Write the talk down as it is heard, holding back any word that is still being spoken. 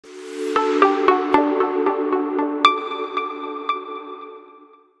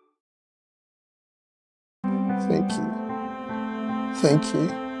Thank you.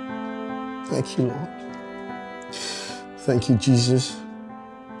 Thank you, Lord. Thank you, Jesus,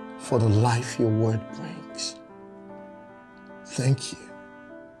 for the life your word brings. Thank you.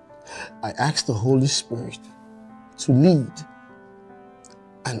 I ask the Holy Spirit to lead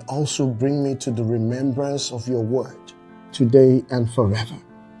and also bring me to the remembrance of your word today and forever.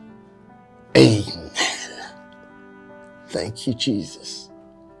 Amen. Thank you, Jesus.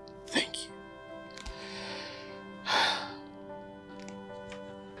 Thank you.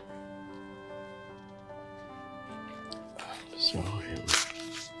 So,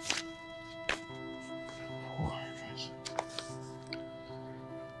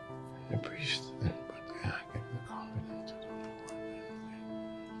 the priest, but I get the confidence to do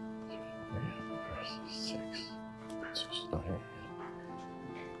verse 6. It's just not here.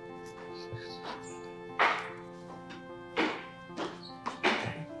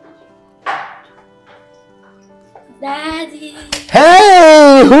 Daddy.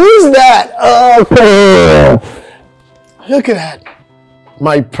 Hey, who's that? Oh, look at that.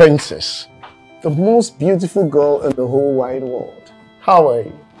 My princess. The most beautiful girl in the whole wide world. How are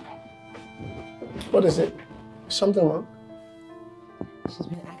you? What is it? Something wrong? She's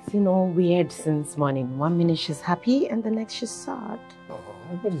been acting all weird since morning. 1 minute she's happy and the next she's sad. Oh,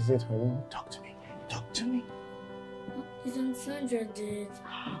 what is it, honey? Talk to me. Talk to me. His Aunt Sandra did.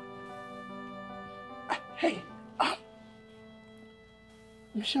 Hey,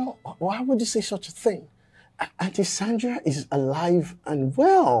 Michelle, why would you say such a thing? Auntie Sandra is alive and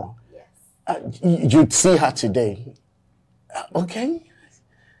well. Yes. You'd see her today. Okay?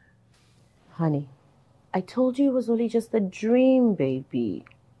 Honey, I told you it was only just a dream, baby.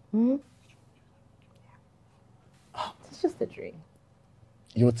 It's just a dream.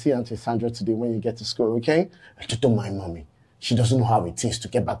 You'll see Auntie Sandra today when you get to school, okay? Don't mind Mommy. She doesn't know how it is to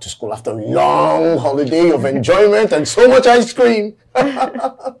get back to school after a long holiday of enjoyment and so much ice cream.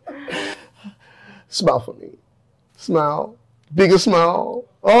 Smile for me. Smile. Bigger smile.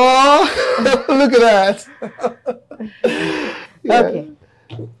 Oh, look at that. Yeah. Okay.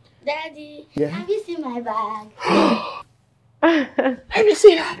 Daddy, yeah? Have you seen my bag? Have you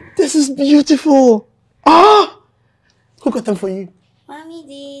seen that? This is beautiful. Oh, who got them for you? Mommy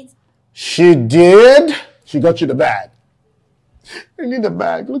did. She did? She got you the bag. I need a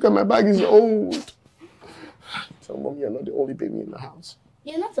bag. Look at my bag, is old. Tell Mom you're not the only baby in the house.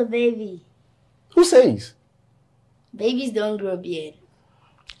 You're not a baby. Who says? Babies don't grow beard.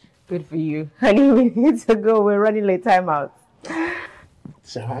 Good for you. Honey, we need to go. We're running late. Time out.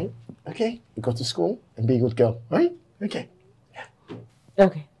 Say hi. Okay. You go to school and be a good girl. Right? Okay. Yeah.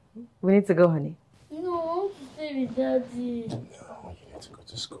 Okay. We need to go, honey. No, I want to stay with Daddy. No, you need to go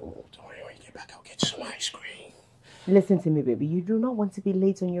to school. Don't worry, when you get back, I'll get you some ice cream. Listen to me, baby. You do not want to be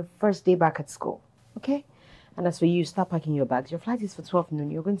late on your first day back at school. Okay? And as for you, start packing your bags. Your flight is for 12 noon.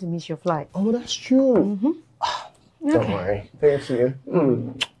 You're going to miss your flight. Oh, that's true. Don't worry. Thank you.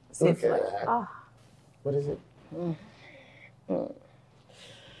 Safe flight. What is it? What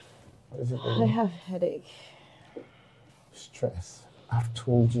is it, baby? I have a headache. Stress. I've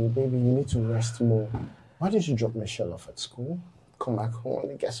told you, baby, you need to rest more. Why did you drop Michelle off at school? Come back home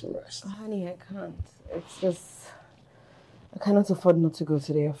and get some rest. Honey, I can't. It's just... I cannot afford not to go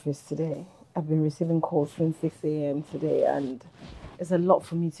to the office today. I've been receiving calls since 6 a.m. today and it's a lot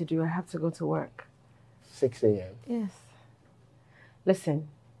for me to do. I have to go to work. 6 a.m.? Yes. Listen,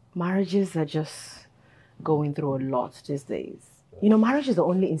 marriages are just going through a lot these days. You know, marriage is the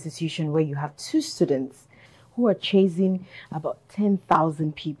only institution where you have 2 students who are chasing about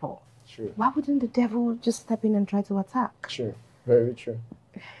 10,000 people. True. Why wouldn't the devil just step in and try to attack? True. Very true.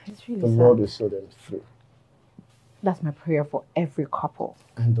 It's really the sad. Lord will see them through. That's my prayer for every couple.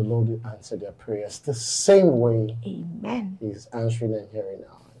 And the Lord will answer their prayers the same way. Amen. He's answering and hearing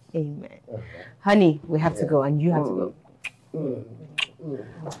ours. Amen. Okay. Honey, we have to go and you have to go.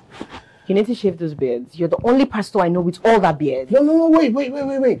 You need to shave those beards. You're the only pastor I know with all that beard. No,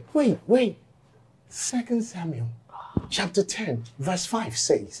 wait. 2 Samuel chapter 10 verse 5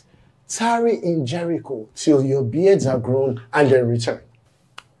 says, tarry in Jericho till your beards are grown and then return.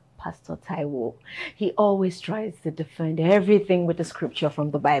 Pastor Taiwo, he always tries to defend everything with the scripture from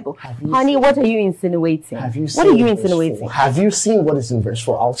the Bible. Honey, what are you insinuating? What are you insinuating? Have you seen what is in verse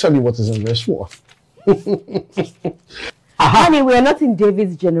 4? I'll tell you what is in verse 4. Honey, we are not in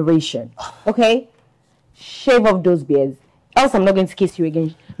David's generation, okay? Shave off those beards. Else I'm not going to kiss you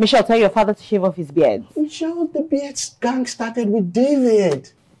again. Michelle, tell your father to shave off his beard. Michelle, the beard gang started with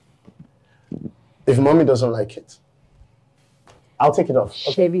David. If mommy doesn't like it, I'll take it off.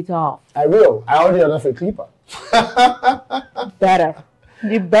 Okay? Shave it off. I will. I already have a clipper. Better.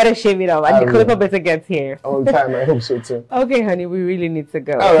 You better shave it off. And the clipper better get here. On time, I hope so too. Okay, honey, we really need to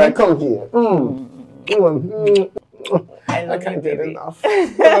go. All right, come here. I can't get enough.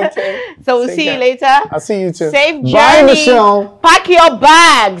 Okay. So we'll see you later. I'll see you too. Safe journey. Bye, Michelle. Pack your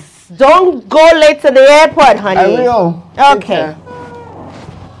bags. Don't go late to the airport, honey. I will. Okay.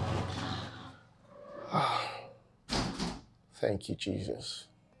 Thank you, Jesus,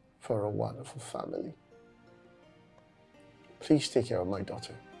 for a wonderful family. Please take care of my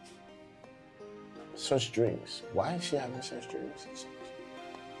daughter. Such dreams. Why is she having such dreams?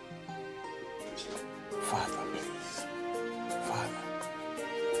 Father, please.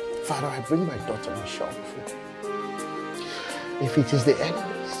 Father, I bring my daughter Michelle before you. If it is the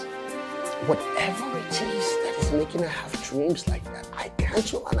enemies, whatever it is that is making her have dreams like that, I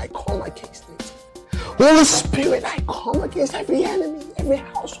cancel and I call against it. Holy Spirit, I come against every enemy, every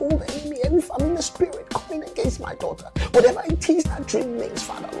household enemy, every family spirit coming against my daughter. Whatever it is that dream means,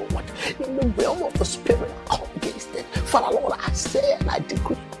 Father Lord, in the realm of the Spirit, I come against it. Father Lord, I say and I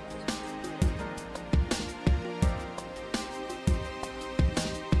decree.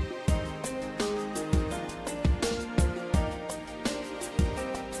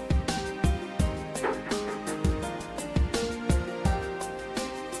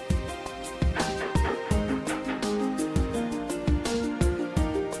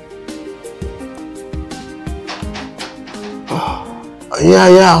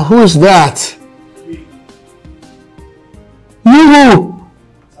 Yeah, who's that? You!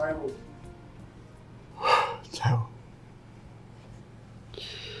 Taiwo.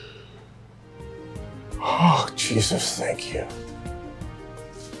 Oh, Jesus, thank you.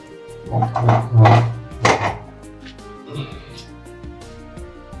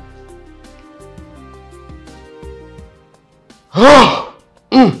 Oh!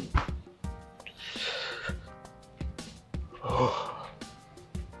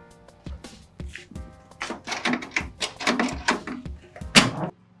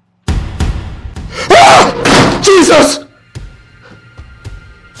 Jesus!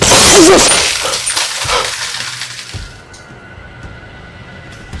 Jesus!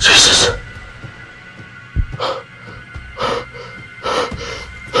 Jesus!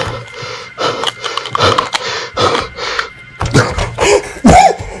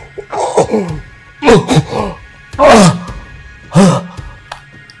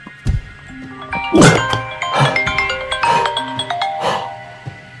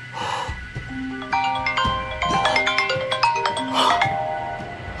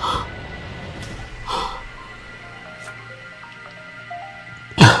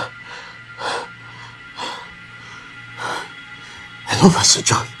 Hello, Pastor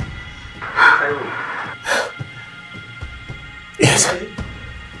John. Yes.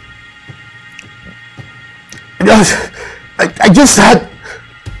 I just had.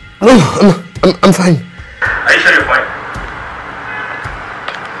 No, I'm fine. Are you sure you're fine?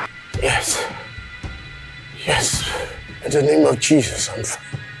 Yes. Yes. In the name of Jesus, I'm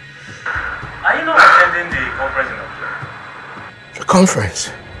fine. Are you not attending the conference in Abuja? The conference?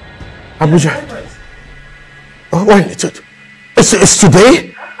 Abuja? Conference. Oh, when? It's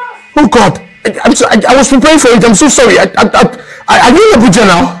today? Oh God! I'm so, I was preparing for it. I'm so sorry. I'm in Abuja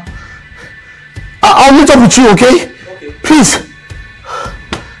now. I'll meet up with you, okay? Okay. Please.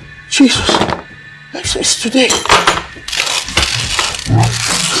 Jesus. It's today.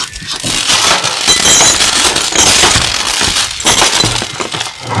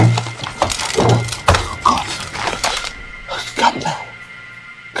 God. Calm down.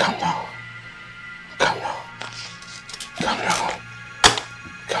 Calm down. Calm down. Calm down.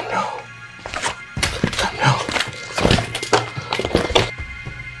 Calm down. Calm down.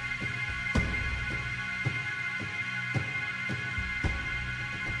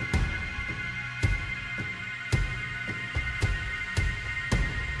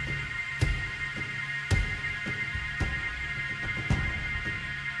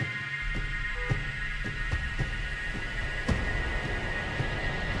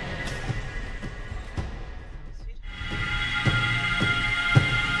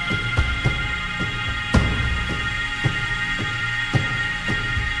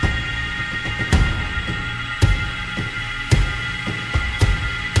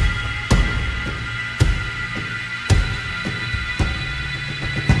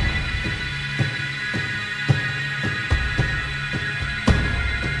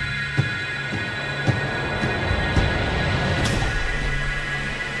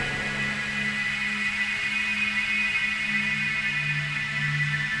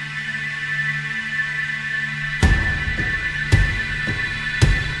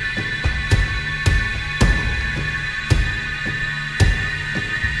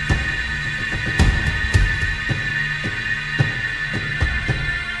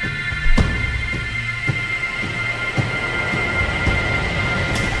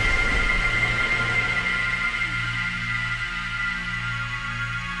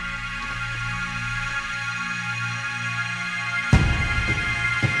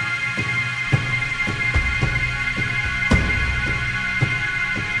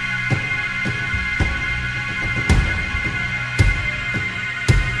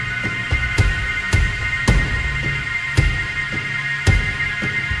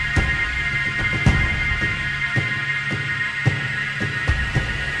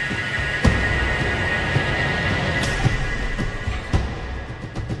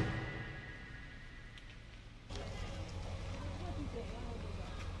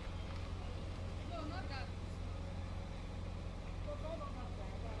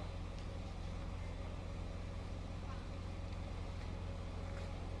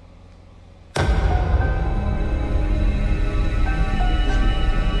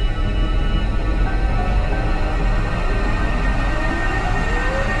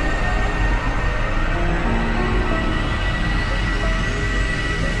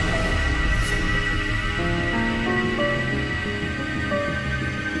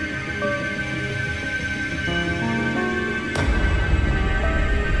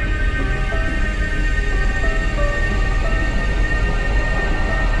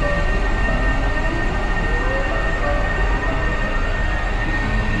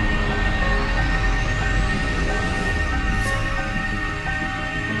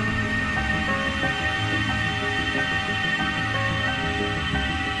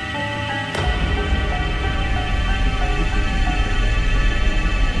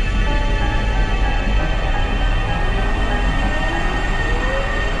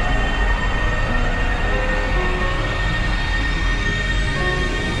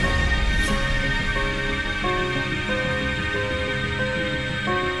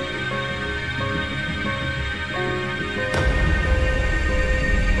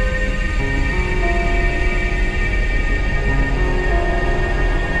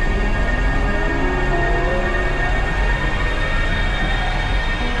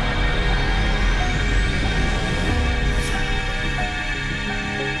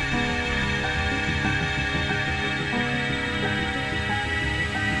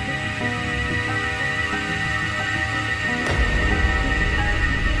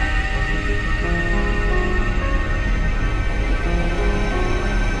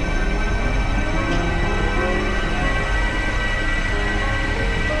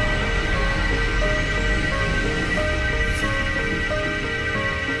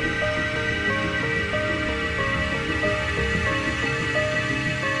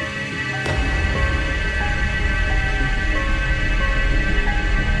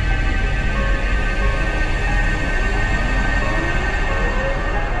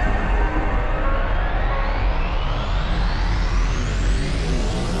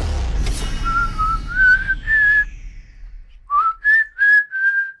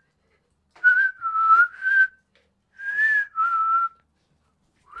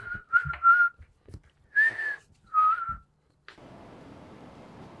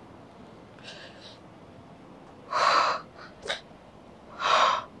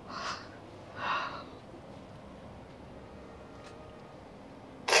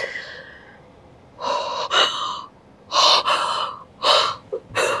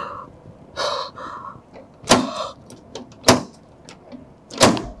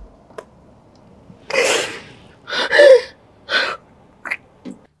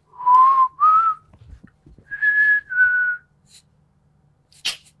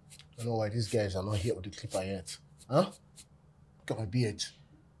 don't know why these guys are not here with the clipper yet. Huh? Look at my beard.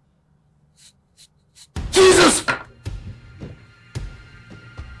 Jesus!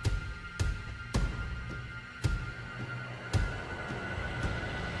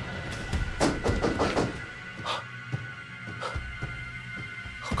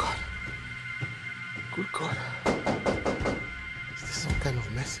 Oh God. Good God. Is this some kind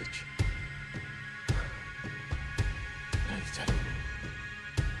of message?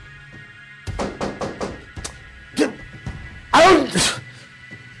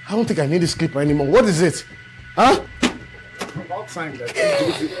 I don't think I need this clipper anymore. What is it? Huh? About time that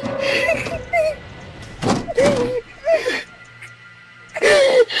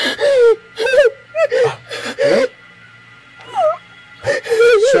hello?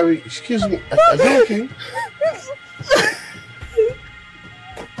 Sorry, excuse me. Are you okay?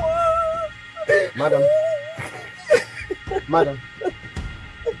 Madam. Madam.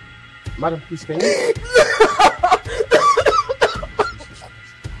 Madam, please, can you?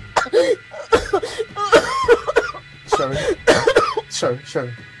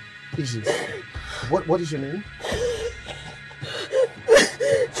 Sorry. Easy. What is your name?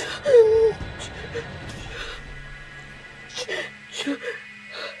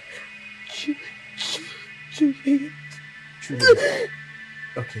 Juliet.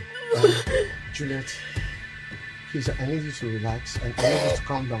 Okay. Juliet, please, I need you to relax and I need you to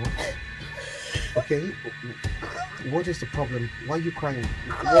calm down. Okay? What is the problem? Why are you crying?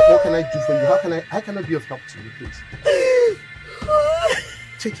 What can I do for you? How can I be of help to you, please?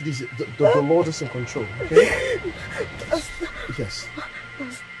 Take it easy. The Lord is in control, okay? Yes.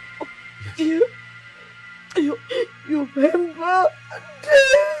 You remember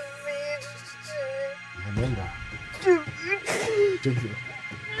David? Remember? David.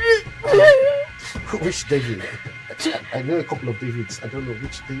 Which David? I know a couple of Davids. I don't know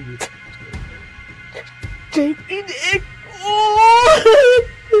which David. David.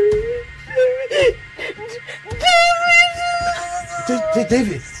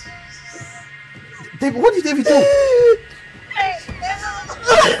 David. David, what did David do?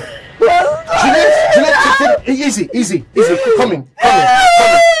 Juliet, easy. Coming, please.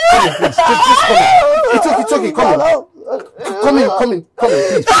 Just come in. It's okay. Come in,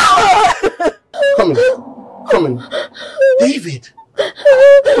 please. Come in. David.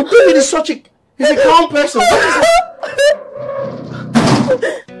 David is he's a calm person. What is it?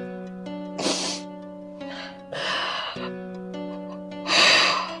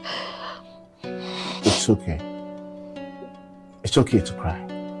 It's okay. It's okay to cry.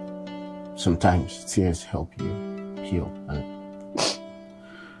 Sometimes tears help you heal, and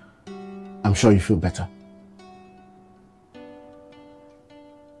I'm sure you feel better.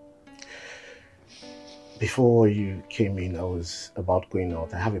 Before you came in, I was about going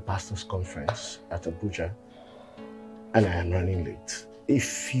out. I have a pastor's conference at Abuja, and I am running late.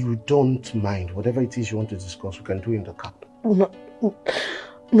 If you don't mind, whatever it is you want to discuss, we can do in the car.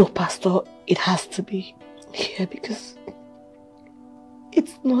 No, Pastor, it has to be here because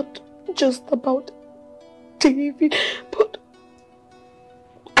it's not just about David, but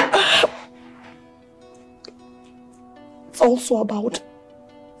it's also about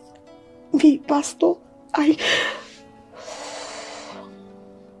me, Pastor.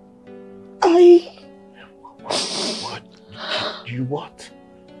 What? You what?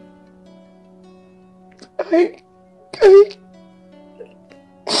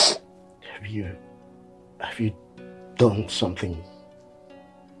 Have you done something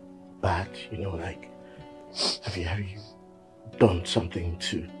bad? You know, like, have you done something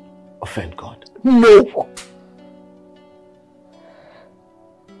to offend God? No.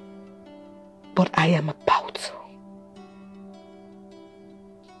 But I am about to.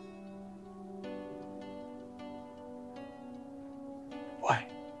 Why?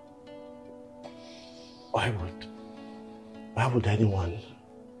 Why would anyone?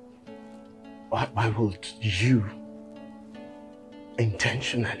 Why would you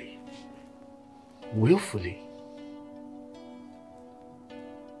intentionally, willfully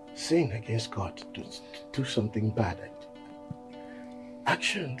sin against God, to do something bad?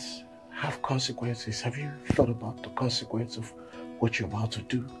 Actions have consequences. Have you thought about the consequence of what you're about to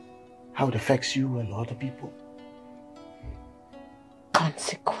do? How it affects you and other people?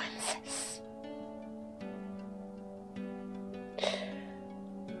 Consequences.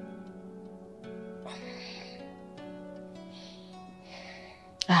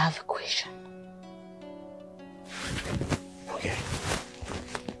 I have a question. Okay.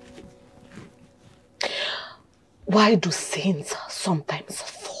 Why do saints sometimes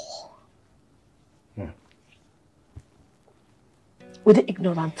fall? Were they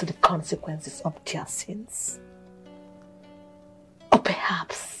ignorant to the consequences of their sins? Or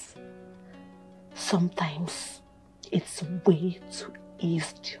perhaps sometimes it's a way to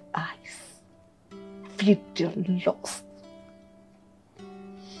ease their eyes, feed their lust,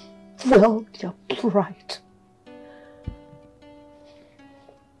 fuel their pride.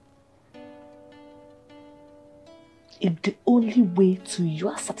 If the only way to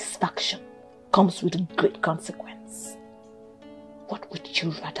your satisfaction comes with a great consequence, what would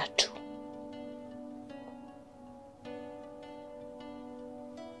you rather do?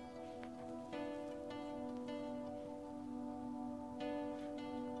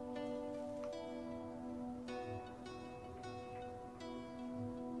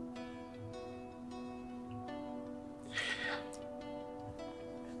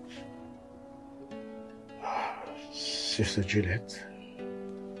 Sister Juliet,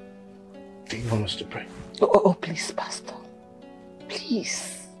 do you want us to pray? Oh, please, Pastor.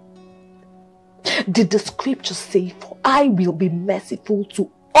 Please. Did the scripture say, "For I will be merciful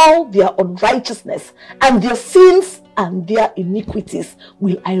to all their unrighteousness, and their sins and their iniquities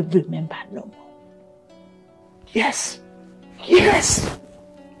will I remember no more"? Yes. Yes.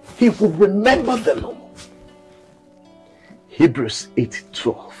 He will remember them no more. Hebrews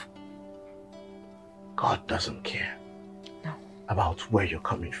 8:12. God doesn't care about where you're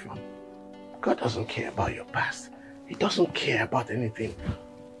coming from. God doesn't care about your past. He doesn't care about anything.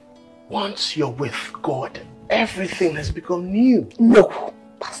 Once you're with God, everything has become new. No,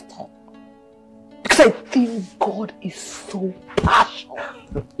 Pastor. Because I think God is so partial.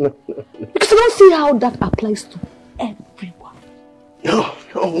 Because I don't see how that applies to everyone. No.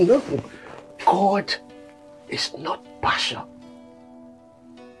 God is not partial.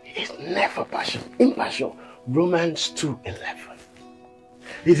 He is never partial. Impartial. Romans 2:11.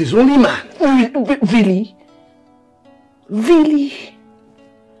 It is only man. Really? Really?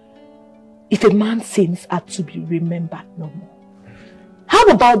 If a man's sins are to be remembered no more, how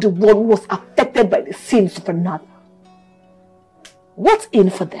about the one who was affected by the sins of another? What's in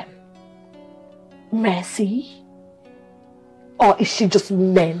for them? Mercy? Or is she just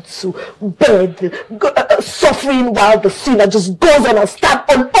meant to bear the suffering while the sinner just goes on and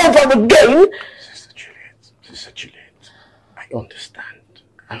starts all over again? Sister Juliet,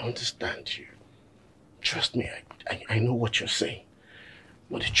 I understand you. Trust me, I know what you're saying.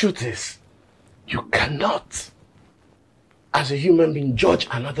 But the truth is, you cannot, as a human being, judge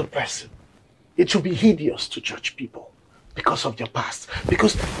another person. It will be hideous to judge people because of their past.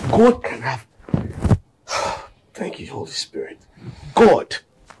 Because God can have... Thank you, Holy Spirit. God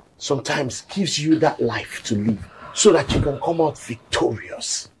sometimes gives you that life to live so that you can come out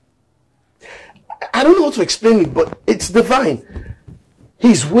victorious. I don't know how to explain it, but it's divine.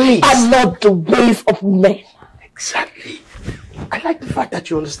 His ways are not the ways of men. Exactly. I like the fact that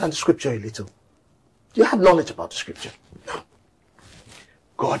you understand the scripture a little. You have knowledge about the scripture. No.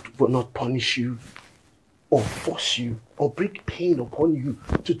 God will not punish you or force you or bring pain upon you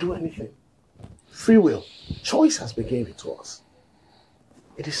to do anything. Free will, choice has been given to us.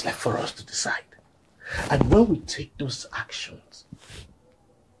 It is left for us to decide. And when we take those actions,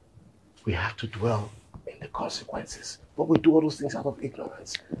 we have to dwell in the consequences. But we do all those things out of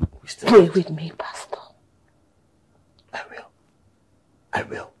ignorance. We still pray with me, Pastor. I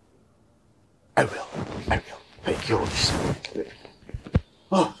will. Thank you, Holy Spirit.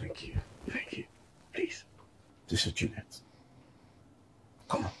 Oh, thank you. Please, Sister Juliet.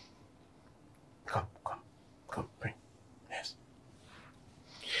 Come on. Come, bring. Yes.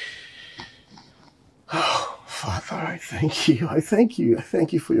 Oh, Father, I thank you. I thank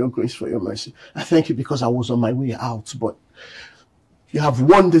you for your grace, for your mercy. I thank you because I was on my way out, but you have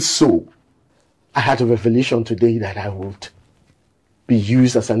won this soul. I had a revelation today that I would be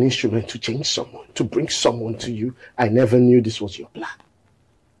used as an instrument to change someone, to bring someone to you. I never knew this was your plan.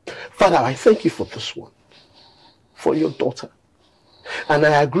 Father, I thank you for this one, for your daughter. And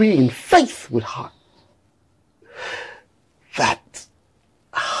I agree in faith with her that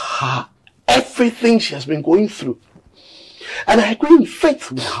everything she has been going through, and I agree in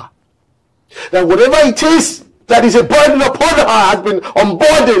faith with her that whatever it is that is a burden upon her has been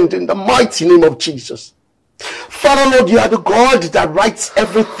unburdened in the mighty name of Jesus. Father, Lord, you are the God that writes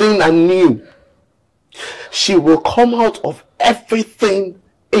everything anew. She will come out of everything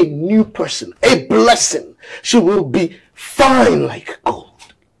a new person, a blessing. She will be fine like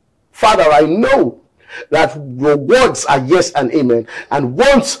gold. Father, I know that your words are yes and amen. And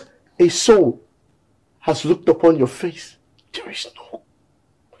once a soul has looked upon your face, there is no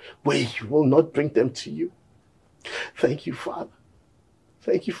way you will not bring them to you. Thank you, Father.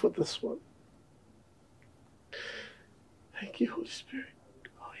 Thank you for this one. Thank you, Holy Spirit.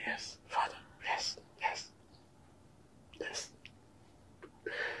 Oh, yes, Father. Yes, yes, yes.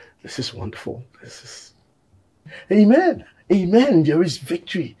 This is wonderful. This is... Amen. Amen. There is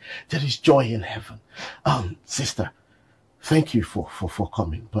victory. There is joy in heaven. Sister, thank you for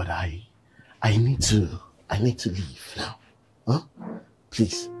coming, but I need to leave now. Huh?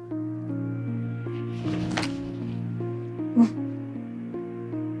 Please.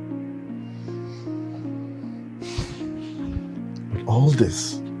 With all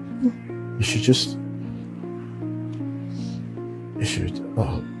this, you should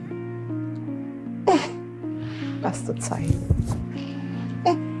Pastor Ty.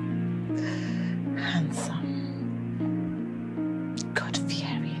 Handsome.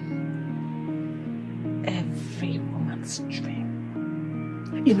 God-fearing. Every woman's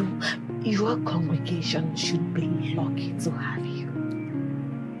dream. You know, your congregation should be lucky to have you.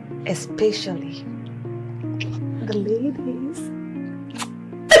 Especially the ladies.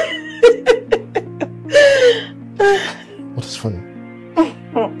 What is funny?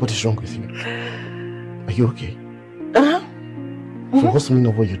 What is wrong with you? Are you okay? So what's the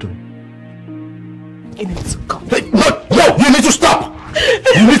meaning of what you're doing? You need to come. Hey, no! You need to stop!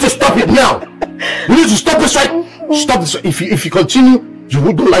 You need to stop it now! You need to stop this right! Stop this. If you continue, you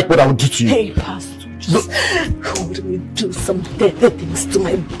wouldn't like what I would do to you. Hey, Pastor, just hold me do some dirty things to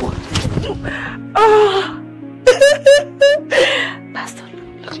my body. Pastor,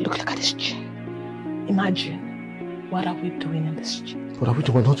 look at this chair. Imagine, what are we doing in this chair? What are we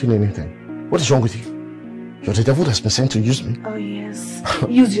doing? We're not doing anything. What is wrong with you? You're the devil that's been sent to use me. Oh yes,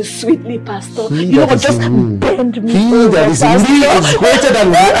 use you sweetly, Pastor. He You that is just in me. bend me. He over, that is in me is greater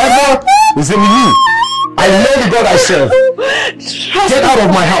than whoever is in you. I know the God I serve. Get out of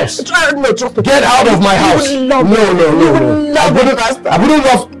my house. Get out of my house. No. I wouldn't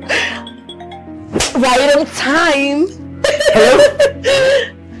love. Right on time. Hello?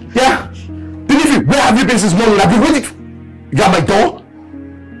 Yeah. Believe me, where have you been since morning? I've been waiting. You at my door?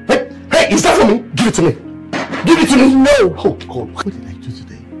 Hey, is that for me? Give it to me. Give it to me. No. Oh God, what did I do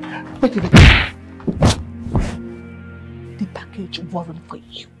today? What did I do? The package wasn't for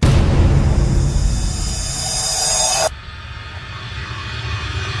you.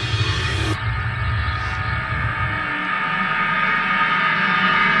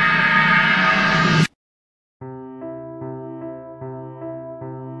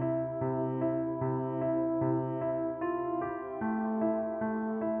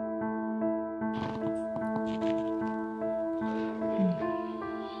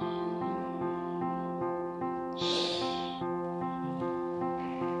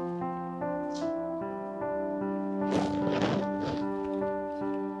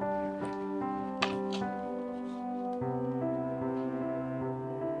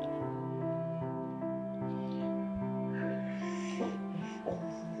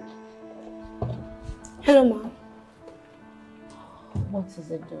 Hello, ma'am. What is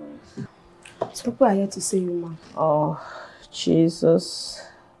it, Doris? Some people are here to see you, ma'am. Oh, Jesus.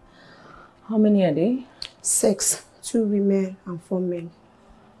 How many are they? 6. 2 women and 4 men.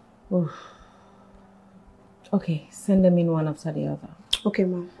 Oof. Okay, send them in one after the other. Okay,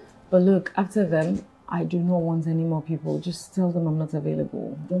 ma'am. But look, after them, I do not want any more people. Just tell them I'm not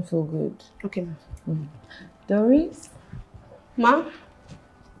available. Don't feel good. Okay, ma'am. Doris? Ma'am?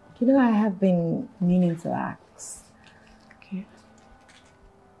 You know, I have been meaning to ask. Okay.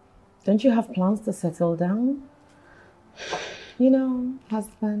 Don't you have plans to settle down? You know,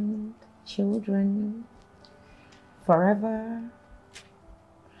 husband, children, forever?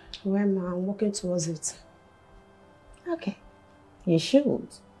 Well, ma'am, I'm working towards it. Okay. You should.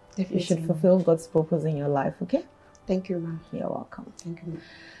 Definitely. You should fulfill God's purpose in your life, okay? Thank you, ma'am. You're welcome. Thank you, ma'am.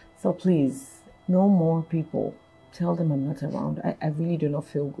 So please, no more people. Tell them I'm not around. I really do not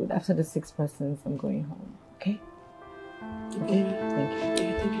feel good. After the 6 persons, I'm going home. Okay? Okay. Thank you.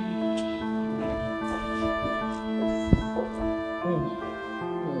 Yeah, thank you very much.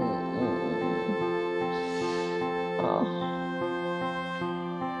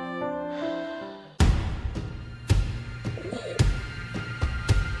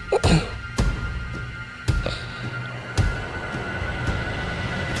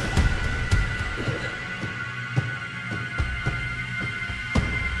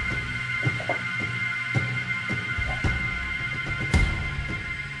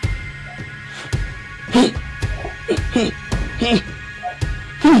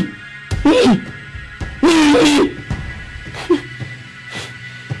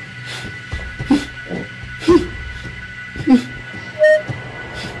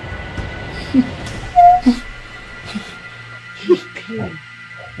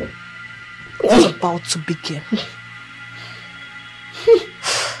 It's about to begin.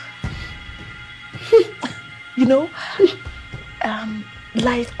 You know,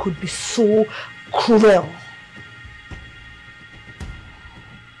 life could be so cruel.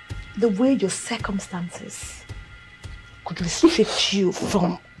 The way your circumstances could restrict you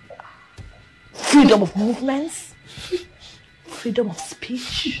from freedom of movements, freedom of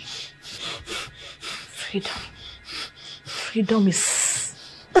speech, freedom is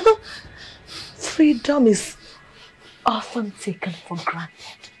often taken for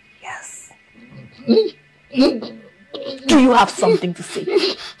granted. Yes. Do you have something to say? Do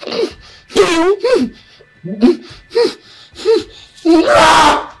you?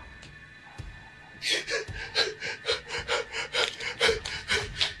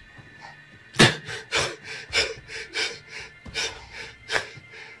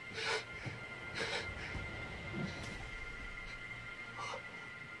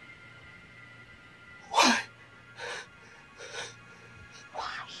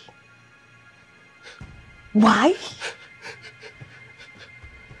 Why?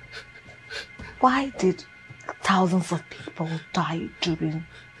 Why did thousands of people die during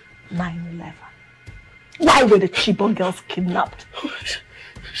 9/11? Why were the Chibok girls kidnapped?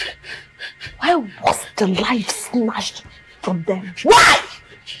 Why was the life snatched from them? Why?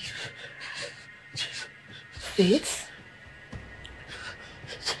 Faith?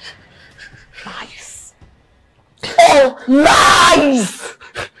 Lies. All lies!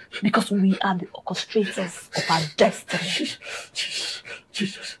 Because we are the orchestrators of our destiny.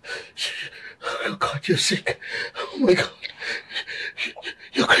 Jesus. Oh God, you're sick. Oh my God.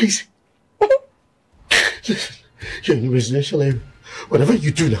 You're crazy. Listen, you're in a residential area. Whatever you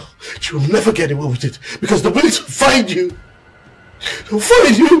do now, you will never get away with it. Because the police will find you. They'll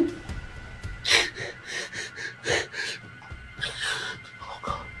find you. Oh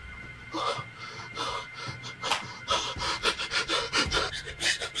God.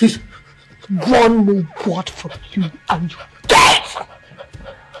 Please. One more word from you and you're dead!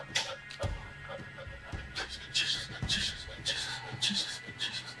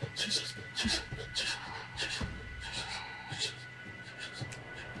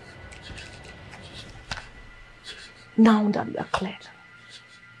 Now that we are cleared,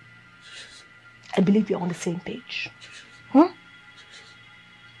 I believe you're on the same page.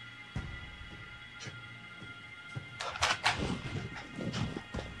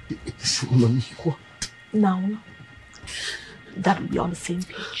 Mommy, what? Now that we are on the same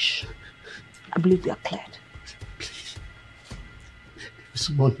page, I believe we are cleared. Please. If it's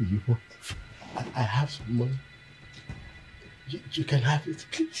money you want, I have some money. You can have it,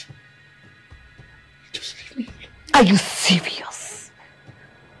 please. Just leave me alone. Are you serious?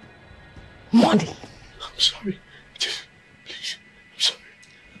 Money? I'm sorry. Just, please, I'm sorry.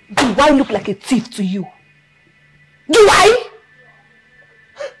 Do I look like a thief to you? Do I?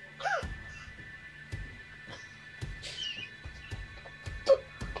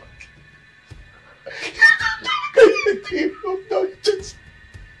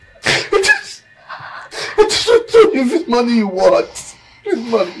 I just told you if it's money you want. If it's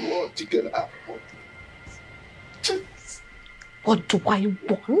money you want, you can have it. Just. What do I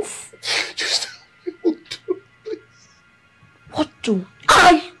want? Just tell me what to do, please. What do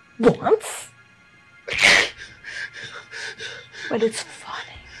I want? Well, it's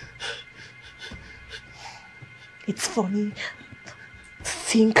funny. It's funny to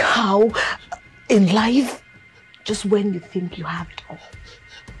think how in life, just when you think you have it all,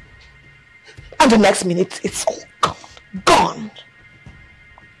 and the next minute it's all gone. Gone.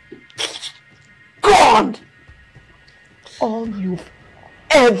 Gone. All you've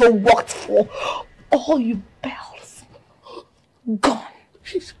ever worked for, all you built, gone.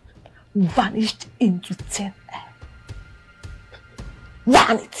 Vanished into thin air.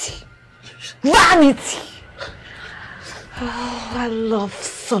 Vanity. Vanity. Oh, I love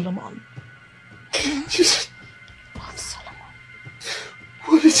Solomon. Jesus. Love Solomon.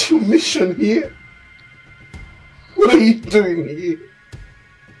 What is your mission here? What are you doing here?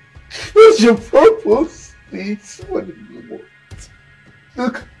 What's your purpose? Please, what do you want?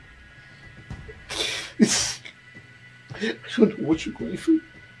 Look, I don't know what you're going through.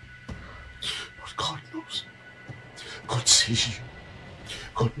 But God knows. God sees you.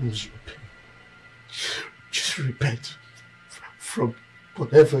 God knows your pain. Just repent from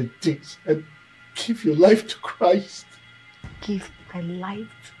whatever it is and give your life to Christ. Give my life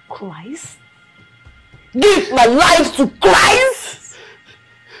to Christ? Give my life to Christ?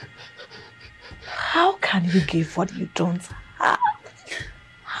 How can you give what you don't have?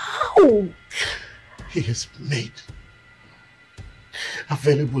 How? He has made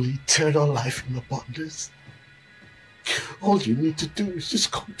available eternal life in abundance. All you need to do is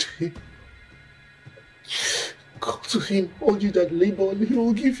just come to Him Go to him, all you that labor, and he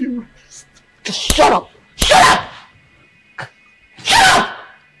will give you rest. Just shut up! Shut up! Shut up!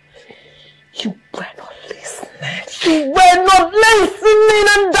 You were not listening. You were not listening,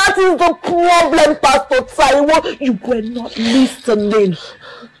 and that is the problem, Pastor Taiwo. You were not listening.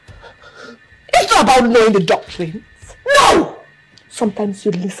 It's not about knowing the doctrines. No! Sometimes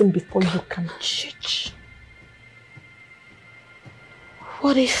you listen before you can judge.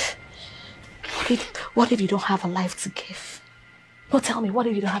 What if you don't have a life to give? No, tell me, what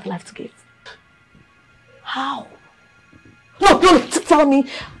if you don't have a life to give? How? No, tell me.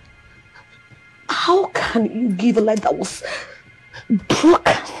 How can you give a life that was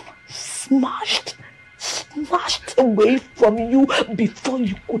broken, smashed away from you before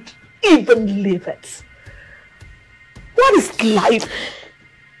you could even live it? What is life?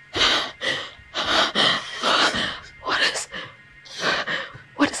 What is life?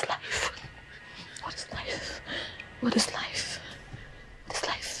 What is life? What is life? What is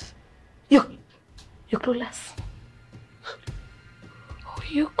life? You're clueless. Oh,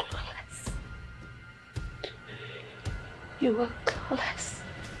 you're clueless. You are clueless.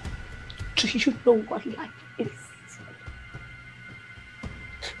 Do you know what life is?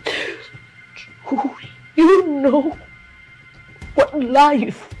 Do you know what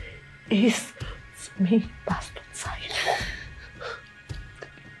life is to me, Pastor Taiwo?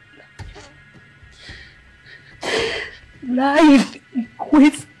 Life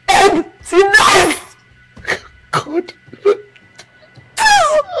equates emptiness. God.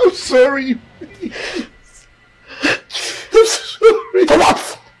 I'm sorry. I'm sorry. For what?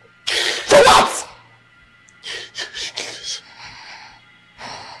 For what?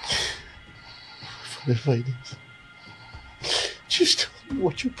 For the finance. Just tell me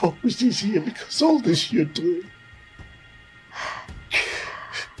what your purpose is here, because all this you're doing.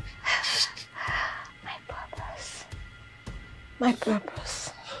 My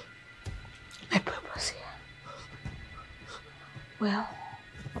purpose here. Well,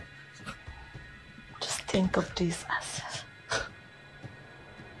 just think of this as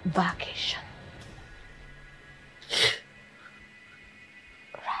vacation.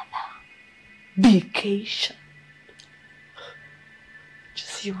 Rather, vacation.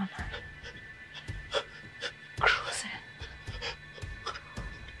 Just you and I. Cruising.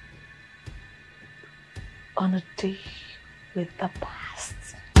 On a day with the past.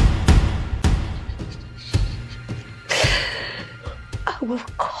 I will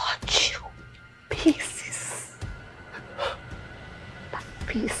cut you pieces by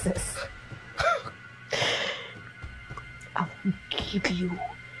pieces. I will give you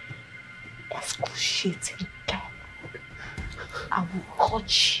excruciating death. I will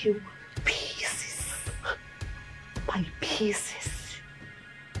cut you pieces by pieces.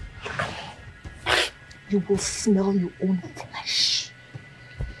 Look at me. You will smell your own flesh.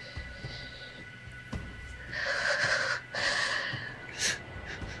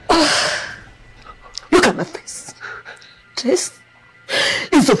 Look at my face. This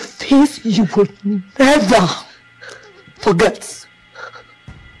is a face you will never forget.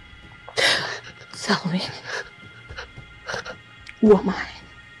 Tell me, who am I?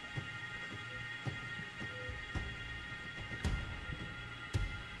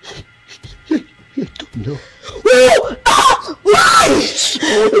 You don't know. Who am I?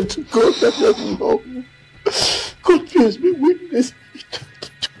 Swear to God that I don't know. God has been witness.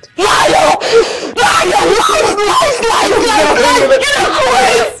 Liar!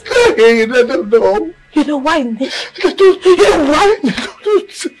 Hey, I don't know. You know why, Nick? I don't know. You know why? You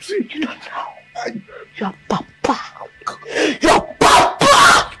don't know. You're Papa. You're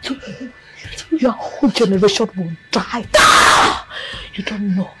Papa! Your whole generation will die. You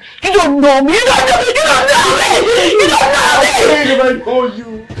don't know. You don't know me. You don't know me. You don't know me. You don't know me. I know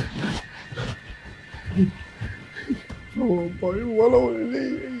you. Oh boy, what are we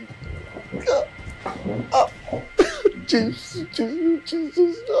doing? Jesus,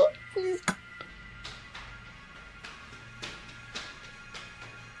 please.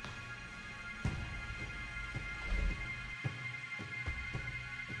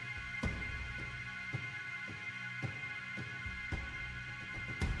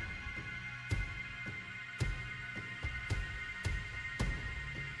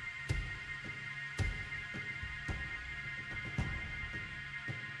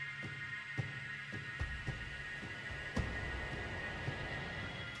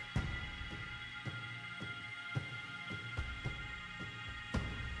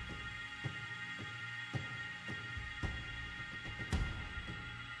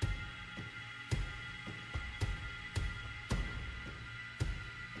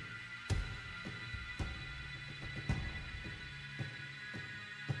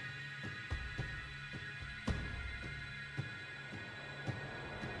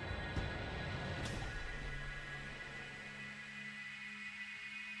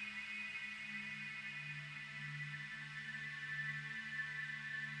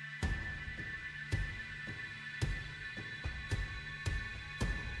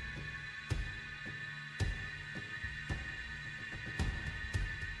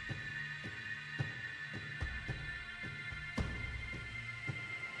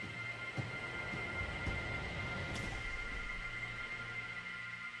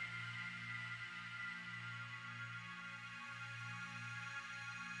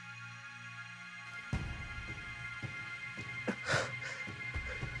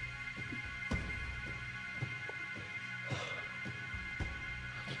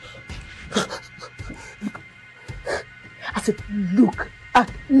 I said, look at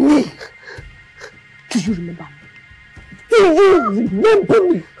me. Do you remember me? Do you remember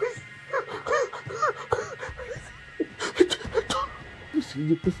me? I've seen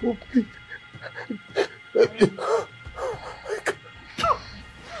you before, please.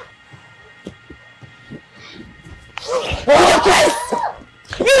 You're Chris!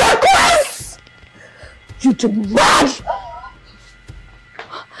 You're Chris! You did mad!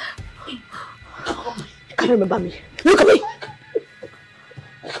 You can't remember me. Look at me!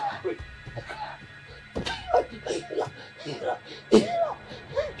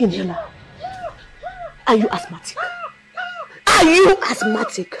 Inhaler. Are you asthmatic? Are you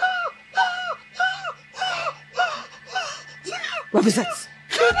asthmatic? What is it?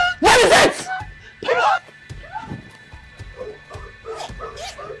 What is it?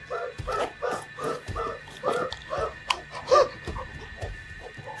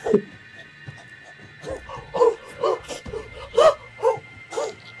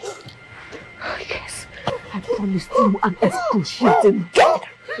 Yes, I promised you an excruciating death.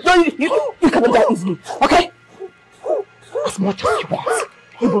 No, you cannot die easily, okay? As much as you want,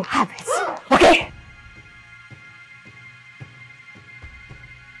 you will have it, okay?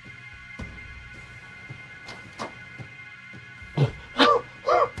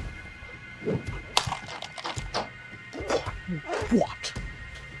 What?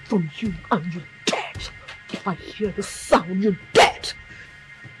 From you and you're dead. If I hear the sound, you're dead.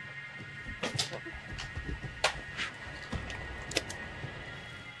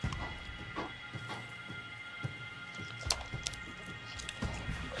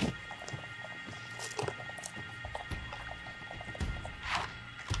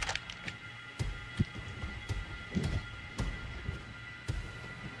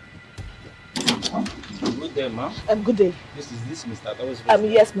 Good day, ma'am. Good day. This is Mr. Tawo's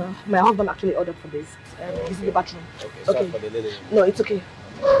Yes, ma'am. My husband actually ordered for this. He's in the bathroom. Okay, sorry for the lady. No, it's okay.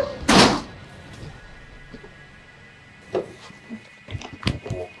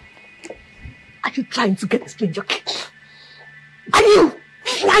 Are you trying to get a stranger killed? Are you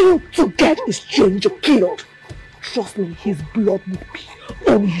trying to get a stranger killed? Trust me, his blood will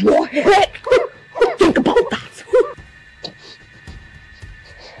be on your head. Think about that.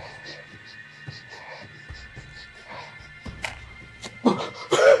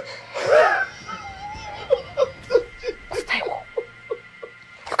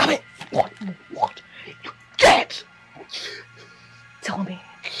 What? You dead? Tell me,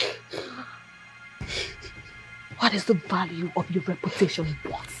 what is the value of your reputation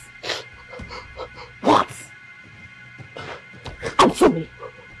worth? What? Answer me.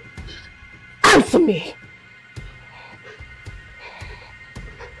 Answer me.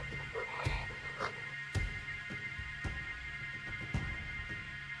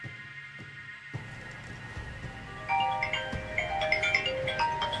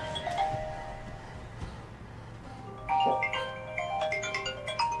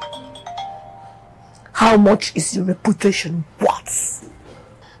 How much is your reputation worth?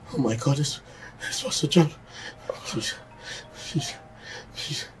 Oh my God, it's Pastor John. Please,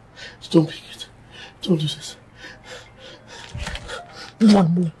 don't pick it. Don't do this.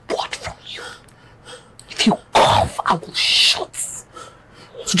 One more word from you. If you cough, I will shoot.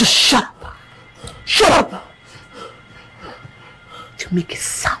 So just shut up. Shut up! If you make a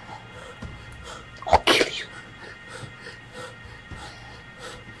sound, I'll kill you.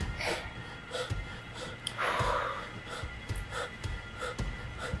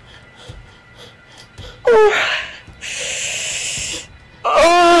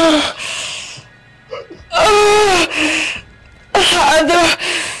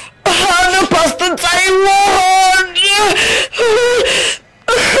 Pastor Taiwan!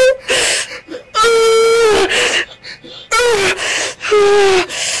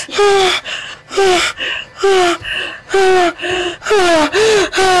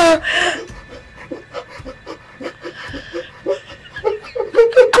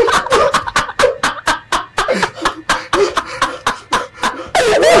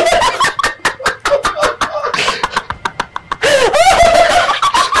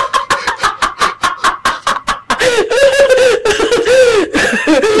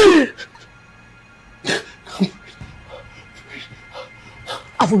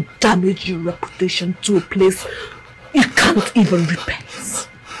 I will damage your reputation to a place you can't even repent.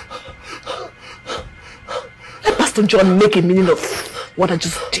 Let Pastor John make a meaning of what I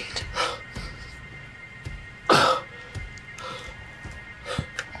just did.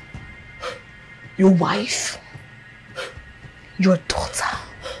 Your wife, your daughter,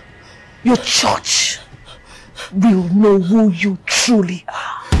 your church will know who you truly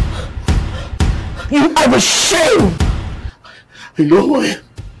are. You are a shame I know who I am.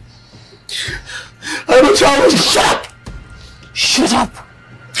 I'm a child. Shut up! Shut up!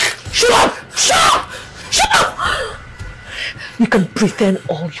 Shut up! Shut up! Shut up! You can pretend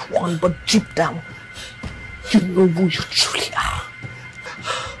all you want, but deep down, you know who you truly are.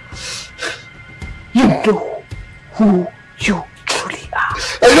 You know who you truly are.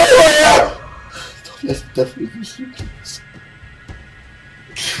 I know who I am! Let's definitely do this.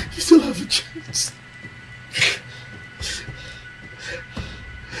 You still have a chance.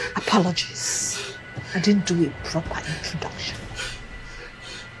 Apologies. I didn't do a proper introduction.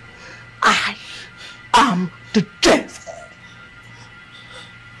 I am the devil.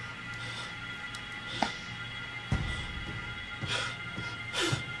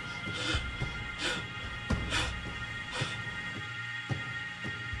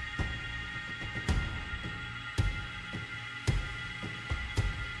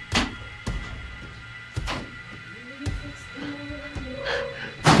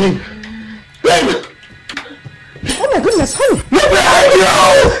 Babe! Babe! Oh my goodness, honey! Look behind you!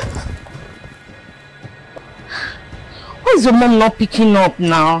 Why is your mom not picking up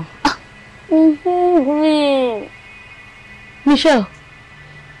now? Michelle,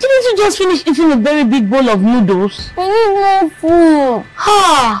 didn't you just finish eating a very big bowl of noodles? I need more food.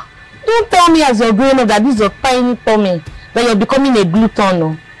 Ha! Don't tell me as you're growing up that this is a tiny tummy, that you're becoming a glutton.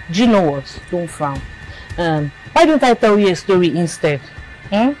 No. Do you know what? Don't frown. Why don't I tell you a story instead?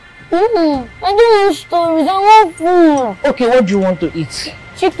 I don't want stories, I want food. Okay, what do you want to eat?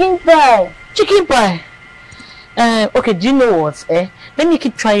 Chicken pie. Chicken pie. Okay, do you know what? Let me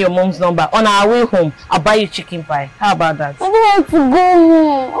keep trying your mom's number. On our way home, I'll buy you chicken pie. How about that? I don't want to go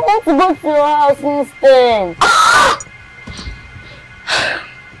home. I want to go to your house instead.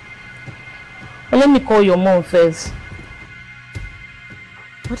 Well, let me call your mom first.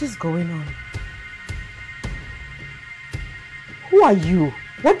 What is going on? Who are you?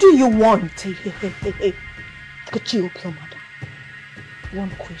 What do you want? Hey. Take a chill pill, madam. One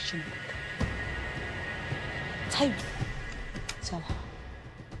question. Tell her.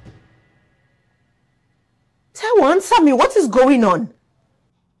 Answer me. What is going on?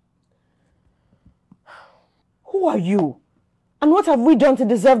 Who are you? And what have we done to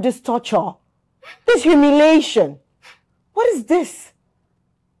deserve this torture? This humiliation? What is this?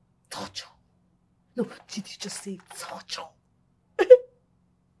 Torture. No, did you just say torture?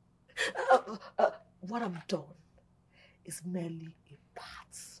 What I've done is merely a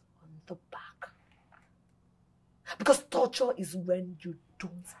pat on the back. Because torture is when you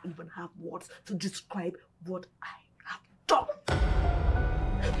don't even have words to describe what I have done.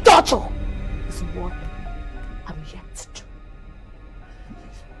 Torture is what I'm yet to do.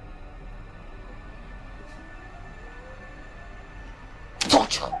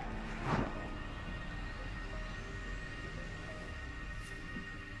 Torture.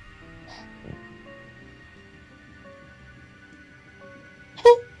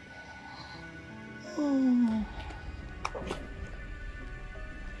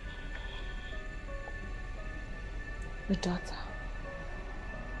 Your daughter,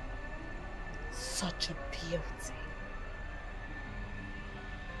 such a beauty.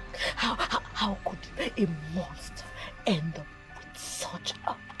 How could a monster end up with such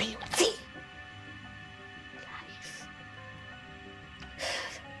a beauty?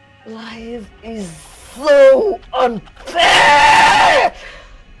 Life is so unfair.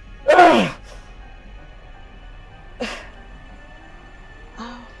 Your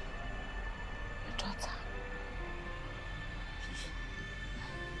daughter.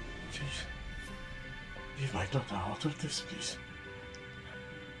 Leave my daughter out of this, please.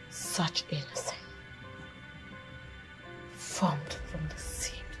 Such innocence, formed from the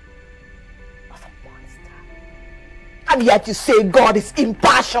seed of a monster. And yet you say God is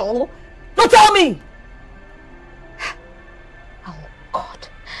impartial? No, tell me! Oh God,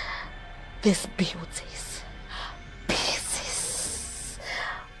 this beauty's pieces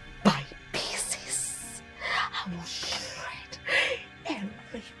by pieces. I will shred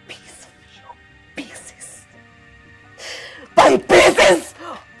every piece of your pieces by pieces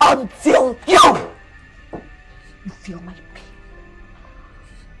until you feel my pain.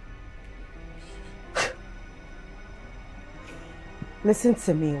 Listen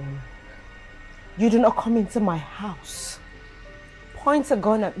to me, woman. You do not come into my house, point a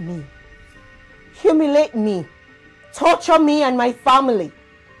gun at me, humiliate me, torture me and my family.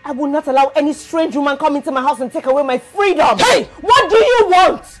 I will not allow any strange woman come into my house and take away my freedom. Hey! What do you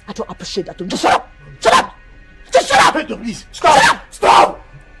want? I don't appreciate that. Just shut up! Shut up! Just shut up! Hey, no, please, stop! Shut up! Stop!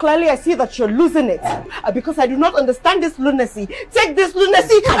 Clearly, I see that you're losing it. Because I do not understand this lunacy. Take this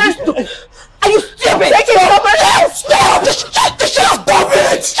lunacy and... Are you stupid? Take it somewhere else! Stop! Stop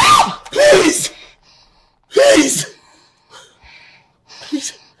it! Stop! Please! Please!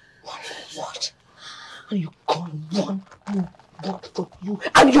 Please. What? And you gone one more word from you.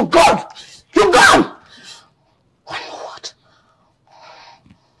 And you gone! You gone! One more word.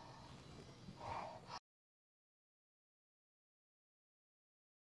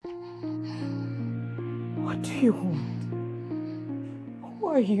 What do you want? Who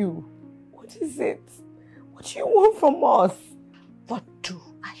are you? What is it? What do you want from us? What do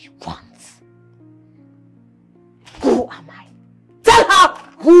I want? Who am I? Tell her!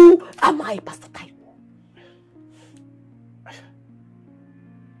 Who am I, Pastor Taiwo?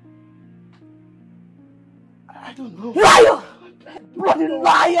 I don't know. Liar! Bloody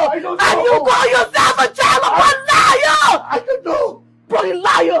liar! I don't And know. you call yourself a child of a liar! I don't know. Bloody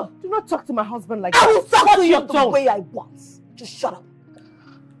liar! Do not talk to my husband like I that. will talk to you the don't. way I want. Just shut up.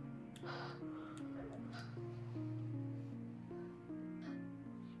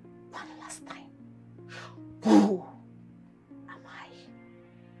 One last time. Who am I?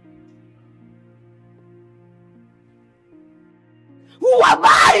 Who am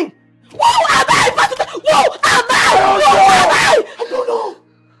I? Who am I? Who am I? Who am I? I don't know.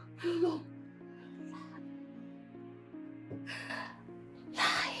 I don't know.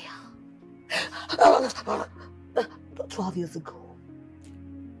 Liar. 12 years ago,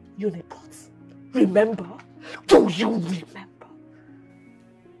 Unipot. Remember? Do you remember?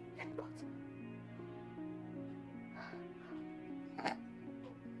 Unipot.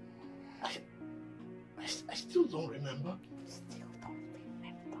 I still don't remember. Still don't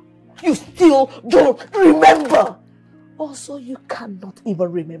remember. You still don't remember. Also, you cannot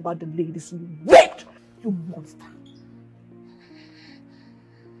even remember the ladies you raped, you monster.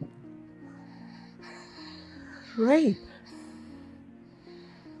 Rape.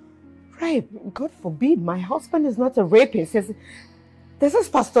 Rape. God forbid. My husband is not a rapist. This is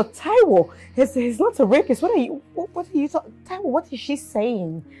Pastor Taiwo. He's not a rapist. What are you Taiwo, what is she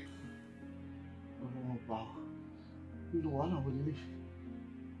saying? Oh, wow. You know what I will leave.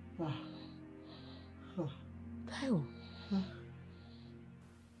 Taiwo.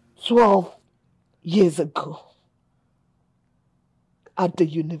 12 years ago, at the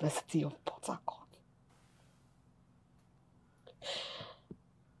University of Port Harcourt,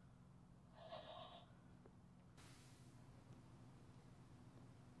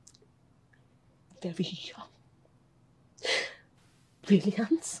 very young,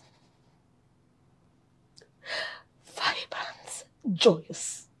 brilliant, vibrant,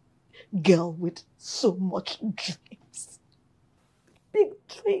 joyous girl with so much dreams, big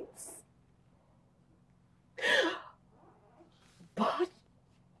dreams. But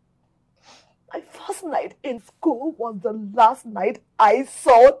my first night in school was the last night I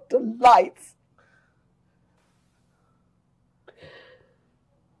saw the lights.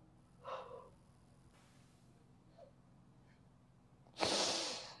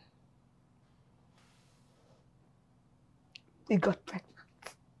 We got pregnant.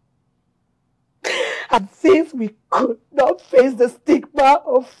 And since we could not face the stigma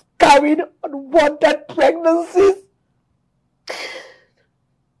of carrying unwanted pregnancies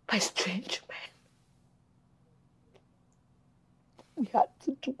by strange men, we had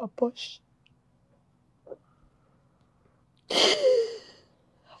to do abortion.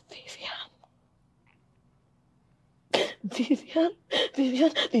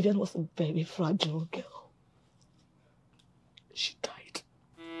 Vivian was a very fragile girl. She died.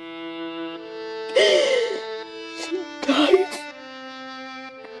 She died.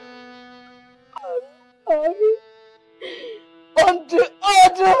 And I, on the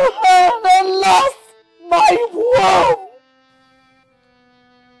other hand, I lost my womb.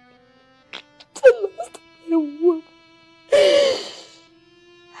 I lost my womb.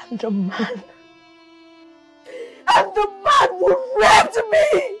 And the man who raped me,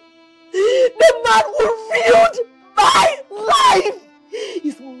 the man who ruined my life,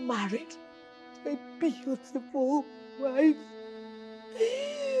 is married to a beautiful wife. A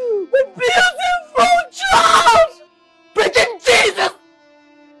beautiful child! Preaching Jesus!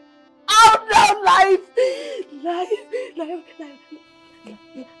 Oh no, life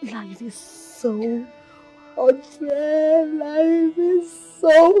is so unfair. Life is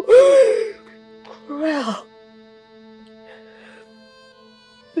so cruel.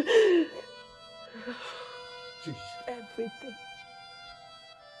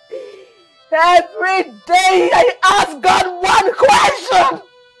 Every day I ask God one question.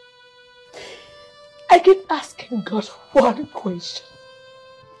 I keep asking God one question.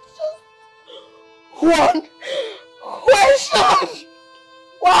 one question.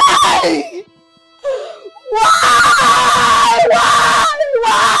 Why? Why? Why?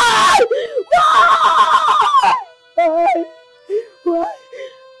 Why? Why? Why? Why?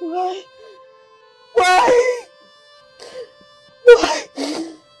 Why? Why? Why?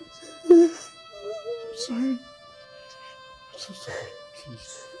 I'm sorry. I'm so sorry.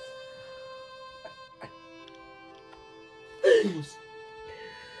 Please.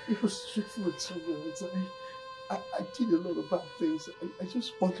 It was stressful and turbulent. I did a lot of bad things. I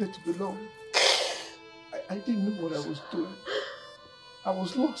just wanted to belong. I didn't know what I was doing. I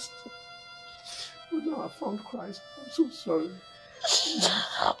was lost. But now I found Christ. I'm so sorry. Shut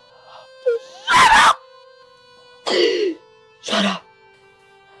up! Shut up! Shut up!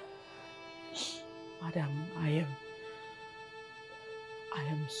 Madam, I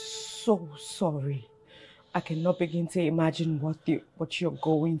am so sorry. I cannot begin to imagine what you're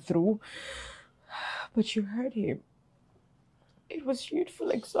going through. But you heard him. It was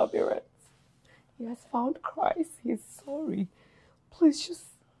youthful exuberance. He has found Christ. He's sorry. Please just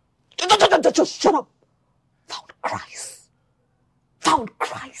shut up. Found Christ. Found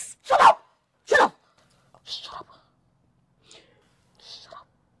Christ. Shut up. Shut up. Shut up. Shut up.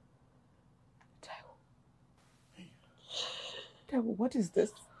 Taiwo, what is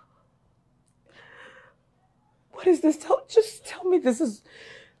this? What is this? Just tell me this is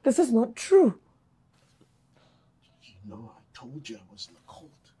not true. You know, I told you I was in a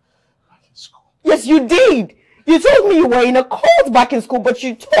cult back in school. Yes, you did. You told me you were in a cult back in school, but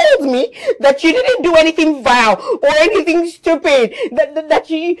you told me that you didn't do anything vile or anything stupid. That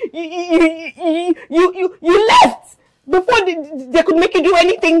you left before they could make you do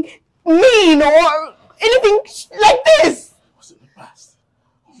anything mean or anything like this. It was in the past.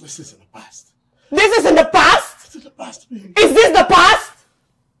 Oh, this is in the past. This is in the past? It's in the past, baby. Is this the past?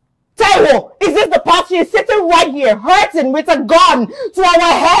 Taiwo, is this the past? She's sitting right here, hurting with a gun to our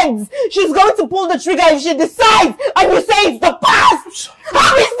heads. She's going to pull the trigger if she decides, and you say it's the past.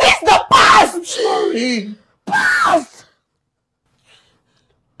 How is this the past? I'm sorry. Past.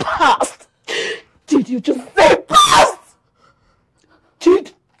 Past. Did you just say past?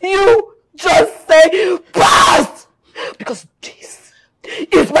 Did you just say past? Because this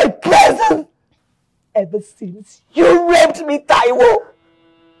is my present ever since you raped me, Taiwo.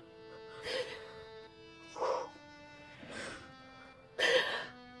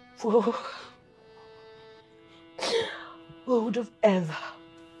 Who would have ever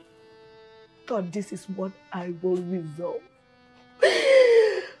thought this is what I will resolve? Who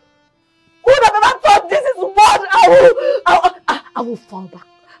would have ever thought this is what I will fall back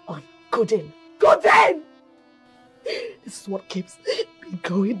on? Godin. This is what keeps me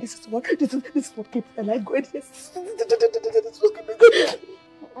going. This is what keeps my life going. This is what keeps me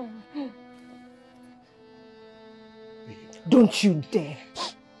going. Don't you dare.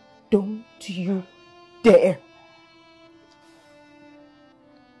 Don't you dare.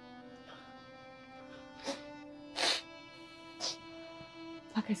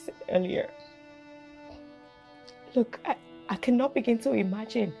 Like I said earlier, look, I cannot begin to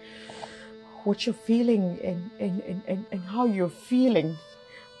imagine what you're feeling and how you're feeling.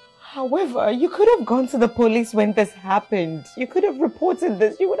 However, you could have gone to the police when this happened. You could have reported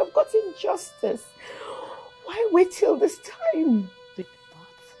this. You would have gotten justice. Why wait till this time?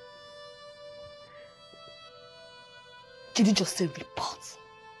 Did you just say reports?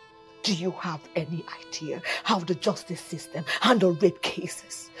 Do you have any idea how the justice system handles rape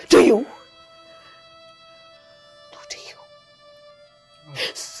cases? Do you? Do you?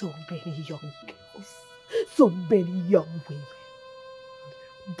 So many young girls, so many young women,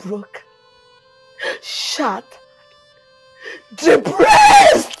 broken, shattered,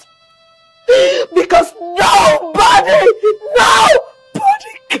 depressed, because nobody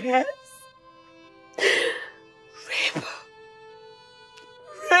cares.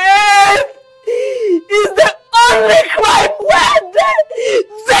 Rape is the only crime where the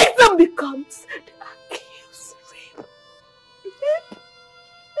victim becomes the accused. Rape.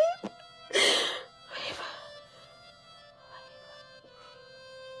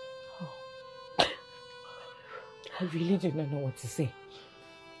 Oh. I really do not know what to say.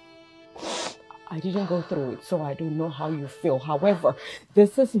 I didn't go through it, so I don't know how you feel. However,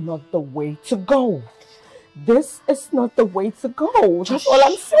 this is not the way to go. This is not the way to go. That's all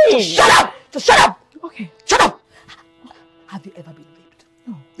I'm saying. Shut up! Just shut up! Okay. Shut up! Have you ever been raped?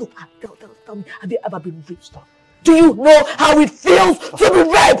 No. No, tell me, have you ever been raped? Stop. Do you know how it feels to be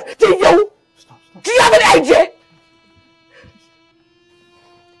raped? Do you? Stop. Do you have an idea?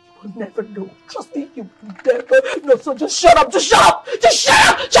 You will never know. Trust me, you will never know. So just shut up. Just shut up. Just shut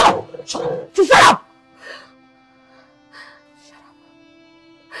up. Shut up. Shut up. Just shut up.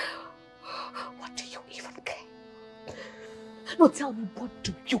 No, tell me, what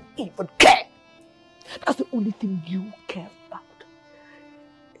do you even care? That's the only thing you care about.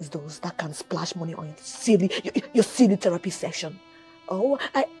 Is those that can splash money on your silly therapy session. Oh,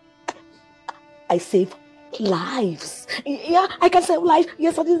 I save lives. Yeah, I can save lives.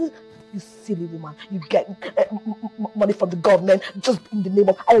 Yes, I did. You silly woman. You get money from the government just in the name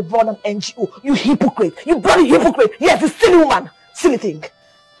of I run an NGO. You hypocrite. You bloody hypocrite. Yes, you silly woman. Silly thing.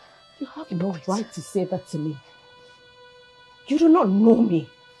 You have no right to say that to me. You do not know me.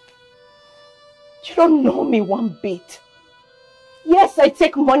 You don't know me one bit. Yes, I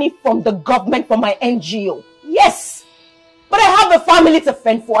take money from the government for my NGO. Yes. But I have a family to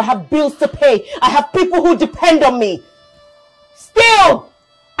fend for. I have bills to pay. I have people who depend on me. Still,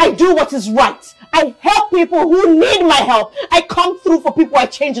 I do what is right. I help people who need my help. I come through for people. I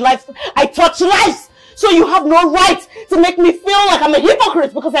change lives. I touch lives. So you have no right to make me feel like I'm a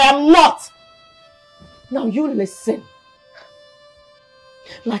hypocrite because I am not. Now you listen.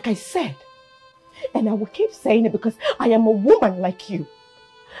 Like I said, and I will keep saying it because I am a woman like you.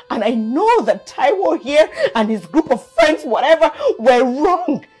 And I know that Taiwo here and his group of friends, whatever, were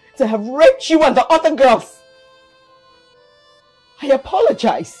wrong to have raped you and the other girls. I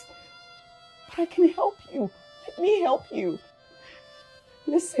apologize. But I can help you. Let me help you.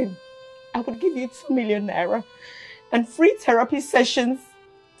 Listen, I would give you 2 million naira and free therapy sessions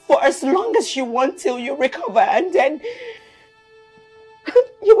for as long as you want till you recover, and then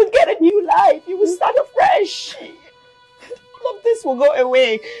you will get a new life. You will start afresh. All of this will go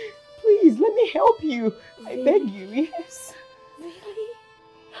away. Please, let me help you. I beg you, yes. Really?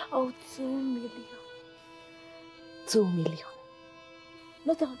 Oh, 2 million. 2 million.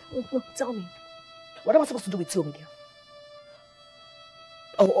 No, tell me. What am I supposed to do with 2 million?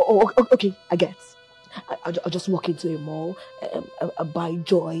 Okay, I get. I'll just walk into a mall, buy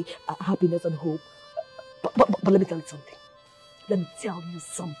joy, happiness and hope. But let me tell you something. Let me tell you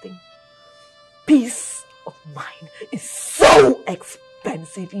something. Peace of mind is so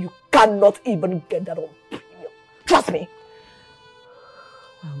expensive. You cannot even get that on premium. Trust me.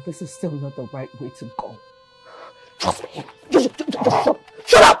 Well, this is still not the right way to go. Trust me. Just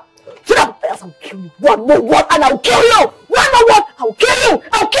shut up. Shut up. Else I'll kill you. One more word and I'll kill you. One more word. I'll kill you.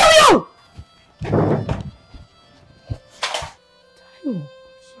 I'll kill you. Tayo,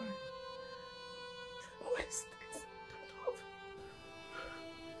 sorry. What is this?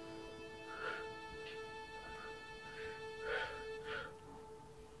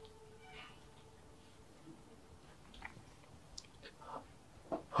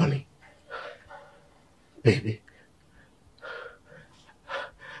 Honey, baby,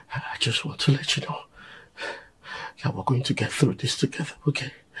 I just want to let you know that we're going to get through this together,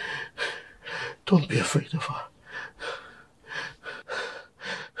 okay? Don't be afraid of her.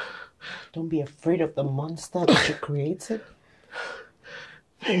 Don't be afraid of the monster that you created.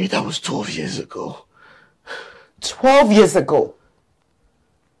 Maybe that was 12 years ago. 12 years ago?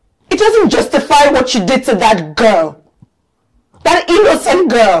 It doesn't justify what you did to that girl. That innocent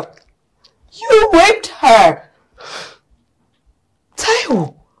girl. You raped her.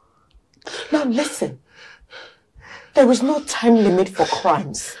 Tayo. Now listen. There is no time limit for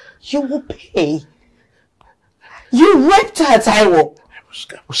crimes. You will pay. You raped her, Taiwo.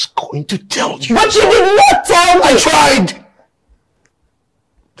 I was going to tell you. But you did not tell me. I tried.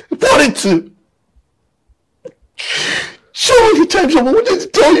 I wanted to. So many times I wanted to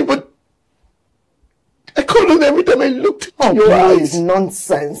tell you, but I couldn't every time I looked at your eyes.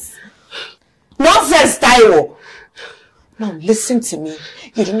 Nonsense. Nonsense, Taiwo. Now listen to me.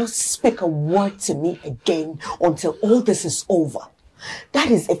 You do not speak a word to me again until all this is over. That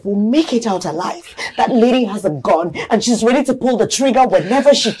is, if we make it out alive. That lady has a gun and she's ready to pull the trigger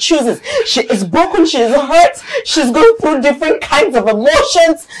whenever she chooses. She is broken, she is hurt, she's going through different kinds of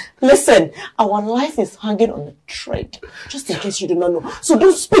emotions. Listen, our life is hanging on a thread, just in case you do not know. So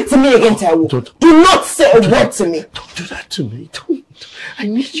don't speak to me again, Taiwo. Do not say a word to me. Don't do that to me. Don't. I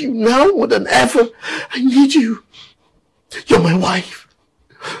need you now more than ever. I need you. You're my wife.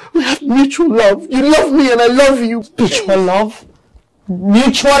 We have mutual love. You love me and I love you. Mutual love?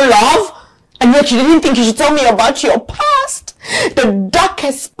 Mutual love? And yet you didn't think you should tell me about your past? The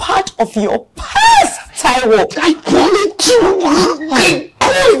darkest part of your past, Taiwo. I wanted to. I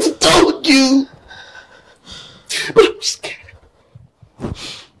wanted to tell you. But I'm scared.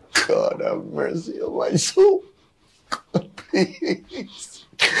 God have mercy on my soul. God, please.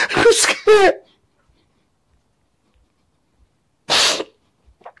 I'm scared.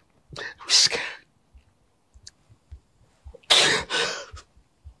 I'm scared.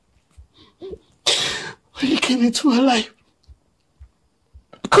 When you came into my life,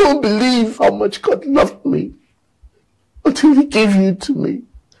 I couldn't believe how much God loved me until until he gave you to me.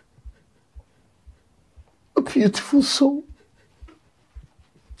 A beautiful soul.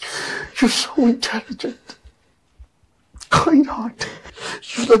 You're so intelligent, kind-hearted.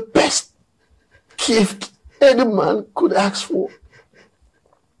 You're the best gift any man could ask for.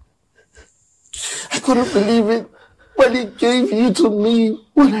 I couldn't believe it when he gave you to me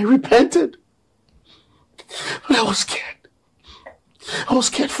when I repented. But I was scared. I was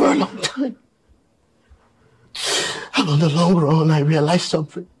scared for a long time. And on the long run, I realized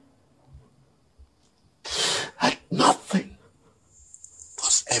something. That nothing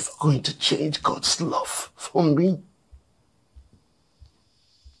was ever going to change God's love for me.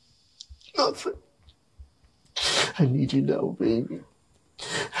 Nothing. I need you now, baby.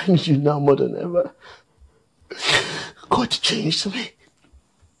 I need you now more than ever. God changed me.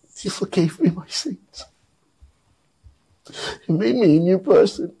 He forgave me my sins. He made me a new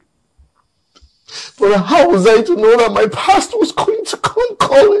person. But how was I to know that my past was going to come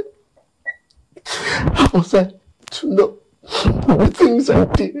calling? How was I to know the things I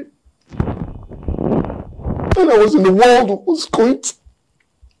did when I was in the world was going to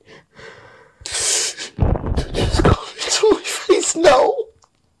just come into my face now?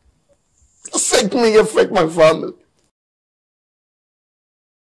 Affect me, affect my family.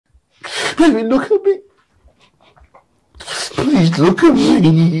 Baby, look at me. Please look at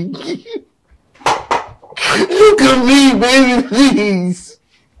me. Look at me, baby, please.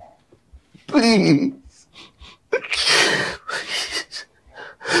 Please. Please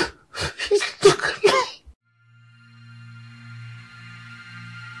look at me.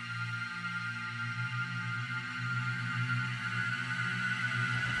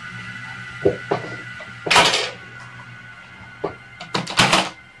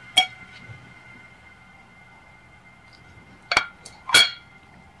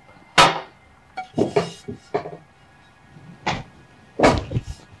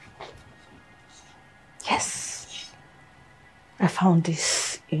 Yes, I found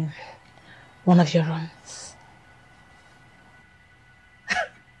this in one of your rooms.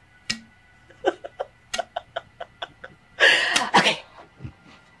 Okay,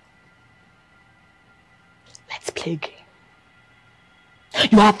 let's play a game.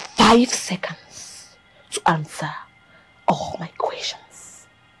 You have 5 seconds to answer all my questions.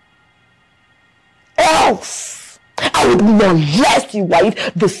 Else, I would molest your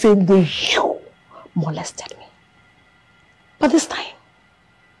wife the same way you molested me. But this time,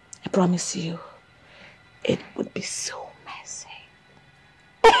 I promise you, it would be so messy.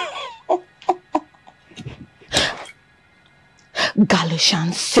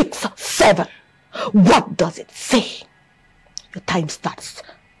 Galatians 6:7. What does it say? Your time starts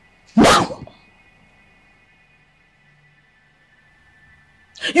now.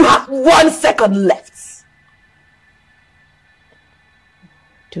 You have 1 second left.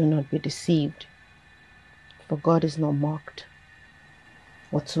 Do not be deceived, for God is not mocked.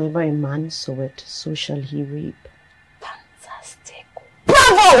 Whatsoever a man soweth, so shall he reap. Fantastic.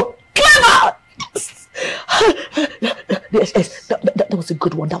 Bravo! Clever! Yes, yes, that was a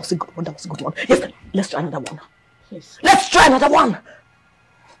good one. That was a good one. That was a good one. Yes, let's try another one. Please. Let's try another one.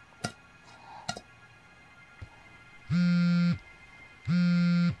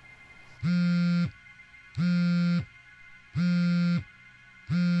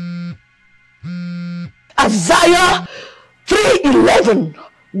 Isaiah 3:11.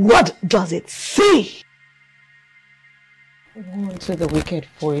 What does it say? Woe unto the wicked,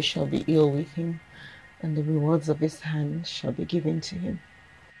 for he shall be ill with him, and the rewards of his hand shall be given to him.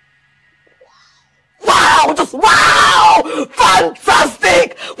 Wow! Just wow!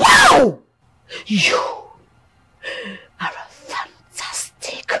 Fantastic! Wow! You are a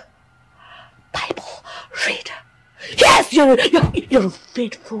fantastic Bible reader. Yes, you're a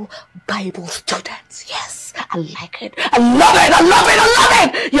faithful Bible student. Yes, I like it. I love it. I love it. I love it.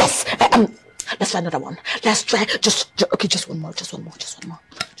 Yes. Let's try another one. Let's try just one more.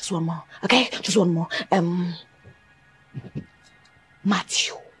 Okay, just one more.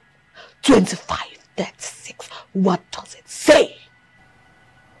 Matthew 25:36. What does it say?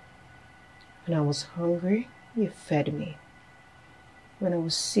 When I was hungry, you fed me. When I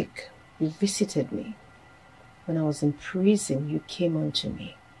was sick, you visited me. When I was in prison, you came unto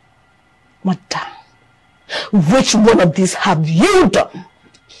me. Madam, which one of these have you done?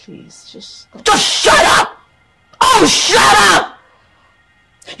 Please, just stop. Just shut up! Oh, shut up!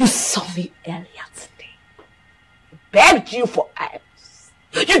 You saw me earlier today. I begged you for alms.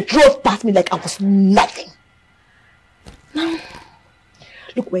 You drove past me like I was nothing. Now,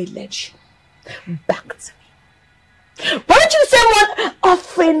 look where it led you. Back to me. Why don't you say one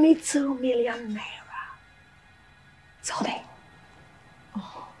offering me 2 million naira Tell me.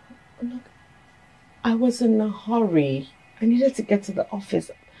 Oh, look, I was in a hurry. I needed to get to the office.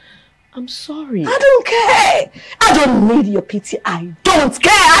 I'm sorry. I don't care. I don't need your pity. I don't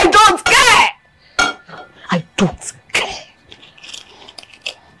care. I don't care. I don't care.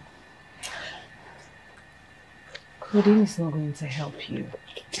 Codeine is not going to help you.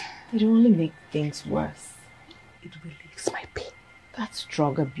 It will only make things worse. It relieves my pain. That's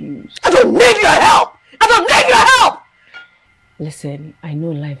drug abuse. I don't need your help. I don't need your help. Listen, I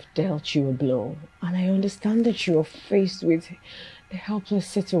know life dealt you a blow, and I understand that you are faced with a helpless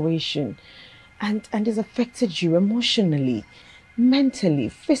situation, and it's affected you emotionally, mentally,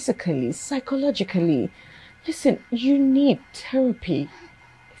 physically, psychologically. Listen, you need therapy.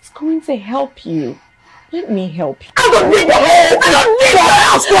 It's going to help you. Let me help you. I don't need your help! I don't need your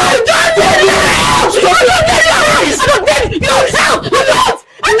help! I don't need your help! I don't need your help!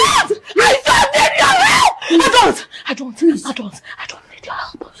 I don't need your help! I don't need your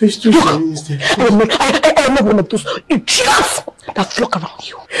help! Please do something. I am not one of those idiots that flock around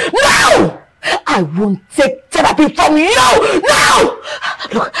you. No! I won't take therapy from you! No!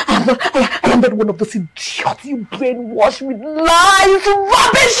 Look, I am not one of those idiots you brainwash with lies,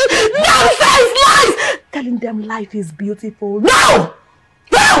 rubbish, nonsense lies! Telling them life is beautiful. No!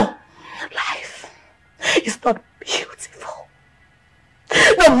 No! Life is not beautiful.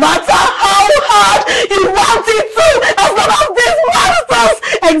 No matter how hard you want it to, as long as these monsters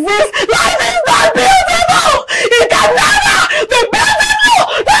exist, life is not beautiful! It can never be beautiful!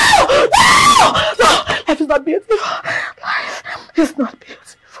 No! No! No! Life is not beautiful. Life is not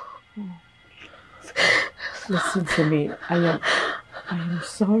beautiful. Listen to me. I am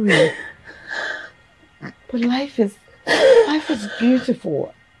sorry. But life is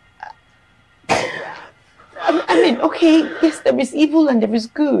beautiful. I mean, okay, yes, there is evil and there is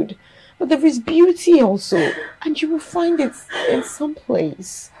good, but there is beauty also, and you will find it in some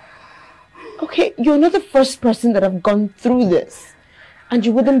place. Okay, you're not the first person that have gone through this, and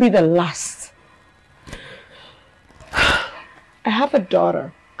you wouldn't be the last. I have a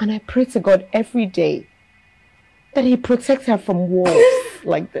daughter, and I pray to God every day that He protects her from wolves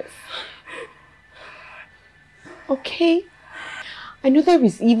like this. Okay? I know there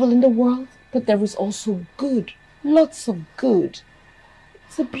is evil in the world, but there is also good. Lots of good.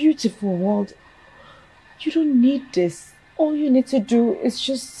 It's a beautiful world. You don't need this. All you need to do is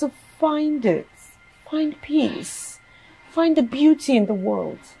just to find it. Find peace. Find the beauty in the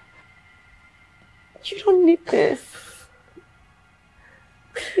world. You don't need this.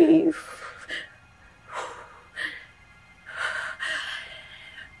 Please.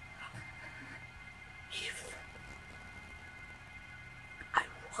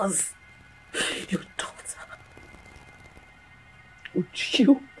 Was your daughter, would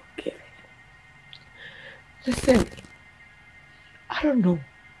you forgive him? Listen, I don't know.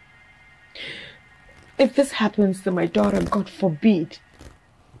 If this happens to my daughter, God forbid,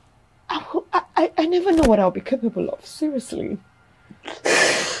 I never know what I'll be capable of, seriously.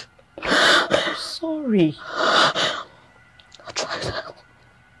 I'm sorry. I tried so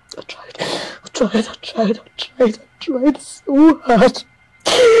hard. I tried so hard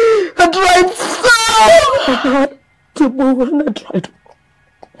to move on. I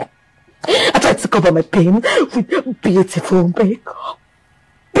tried to cover my pain with beautiful makeup,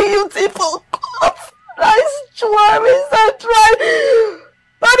 beautiful clothes, nice jewelry. I tried,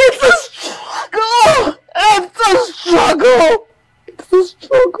 but it's a struggle. It's a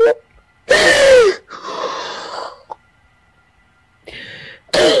struggle.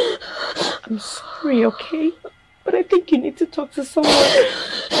 I'm sorry, okay? But I think you need to talk to someone.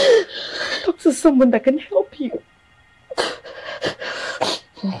 Talk to someone that can help you.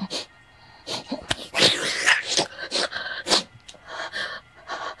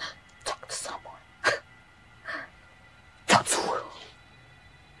 Talk to someone. Talk to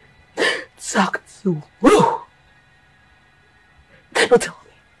who? Talk to who? Now tell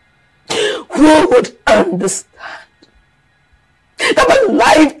me, who would understand that my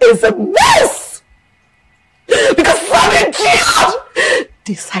life is a mess? Because some idiot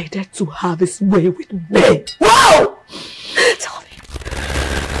decided to have his way with me. Wow! Tell me.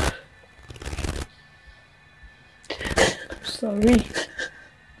 I'm sorry.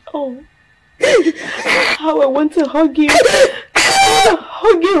 Oh, how I want to hug you. I want to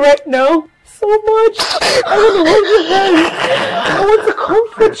hug you right now. So much. I want to hold your hand. I want to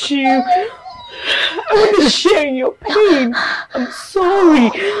comfort you. I want to share in your pain. I'm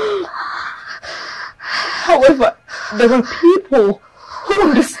sorry. However, there are people who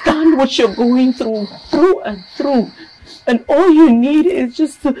understand what you're going through and through. And all you need is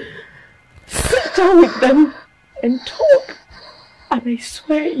just to sit down with them, and talk. And I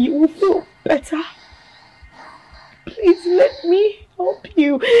swear you will feel better. Please let me help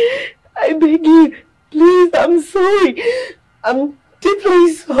you. I beg you. Please, I'm sorry. I'm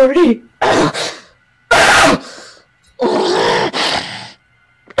deeply sorry.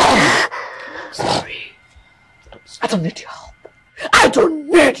 Sorry. I don't need your help. I don't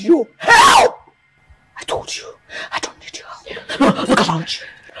need your help. I told you, I don't need your help. Look around you.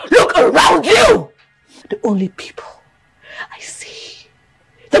 Look around you. The only people I see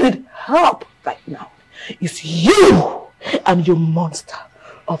that need help right now is you and your monster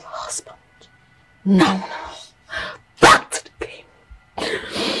of husband. Now, back to the game.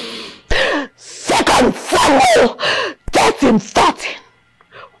 Second Samuel 13:13.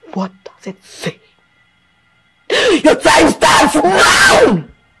 What does it say? Your time starts now!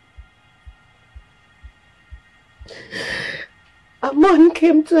 A man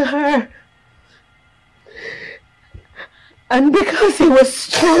came to her, and because he was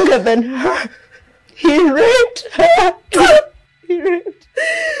stronger than her, he raped her. He raped.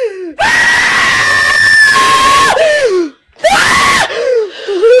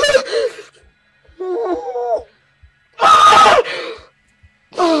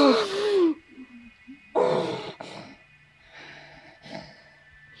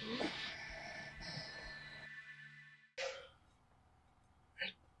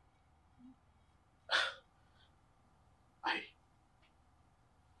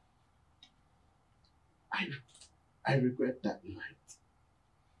 I regret that night.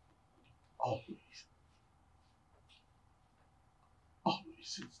 Always.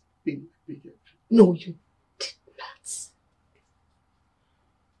 Always. It's been bigger. No, you did not.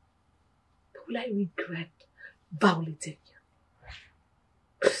 Will I regret violating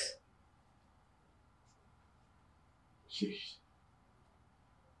you? Sheesh.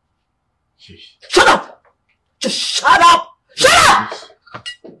 Sheesh. Shut up! Just shut up! Shut up!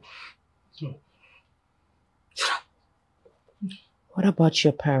 No. Shut up! What about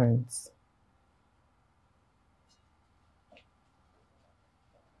your parents?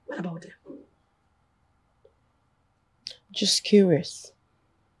 What about them? Just curious.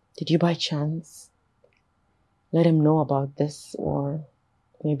 Did you by chance let him know about this, or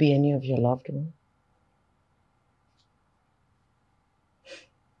maybe any of your loved ones?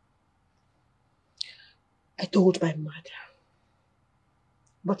 I told my mother,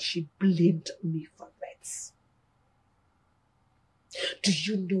 but she blamed me for it. Do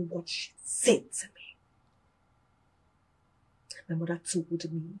you know what she said to me? My mother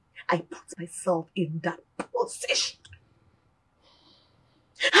told me I put myself in that position.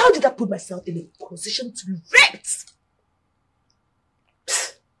 How did I put myself in a position to be raped?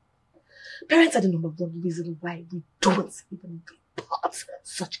 Parents are the number one reason why we don't even report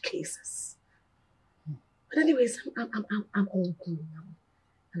such cases. But anyways, I'm all grown now,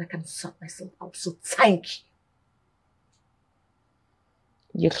 and I can sort myself out. So thank you.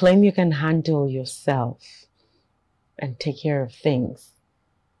 You claim you can handle yourself and take care of things.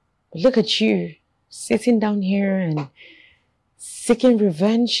 But look at you, sitting down here and seeking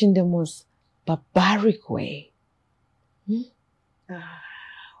revenge in the most barbaric way.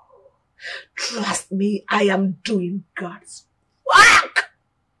 Trust me, I am doing God's work.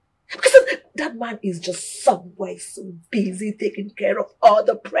 Because that man is just somewhere so busy taking care of all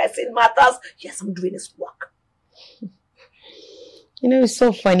the pressing matters. Yes, I'm doing his work. You know, it's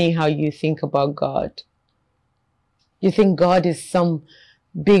so funny how you think about God. You think God is some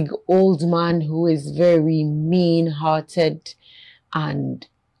big old man who is very mean-hearted, and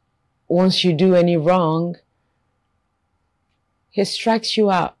once you do any wrong, he strikes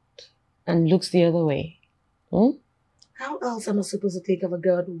you out and looks the other way. How else am I supposed to think of a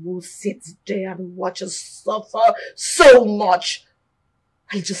God who sits there and watches suffer so much?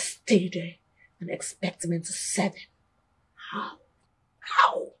 I just stay there and expect him to serve him. How?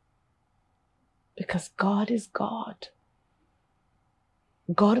 How? Because God is God.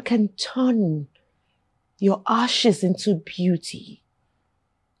 God can turn your ashes into beauty.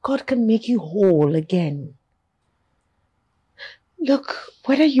 God can make you whole again. Look,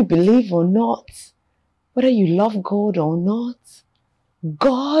 whether you believe or not, whether you love God or not,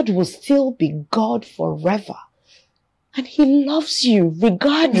 God will still be God forever. And he loves you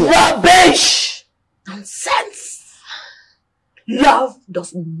regardless. Rubbish! Nonsense! Love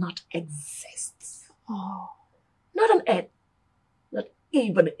does not exist. Oh. Not on earth. Not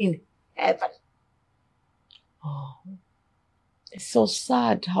even in heaven. Oh. It's so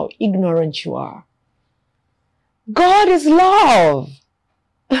sad how ignorant you are. God is love.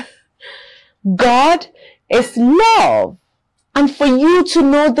 God is love. And for you to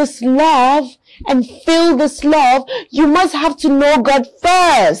know this love and feel this love, you must have to know God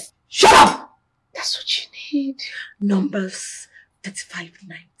first. Shut up! That's what you need. Numbers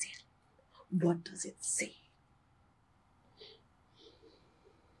 35:19. What does it say?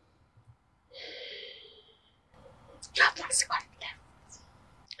 You have 1 second left.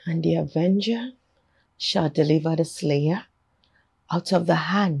 And the avenger shall deliver the slayer out of the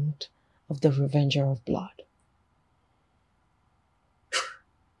hand of the revenger of blood.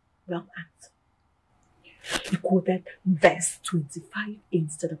 Wrong answer. You quoted verse 25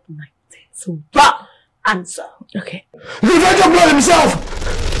 instead of 19. So wrong answer. Okay. The revenger of blood himself!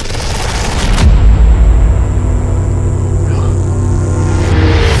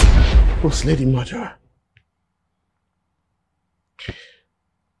 What's Lady Murderer?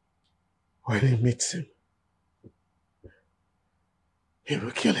 When he meets him, he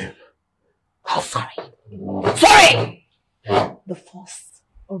will kill him. Oh, sorry. Sorry! The force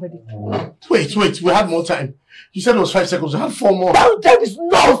already. Wait, we had more time. You said it was 5 seconds, we had 4 more. No, there is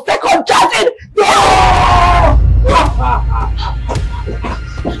no second chance. No!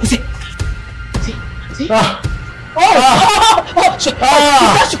 See? She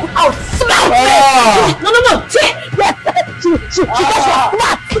could out smack. No. See? She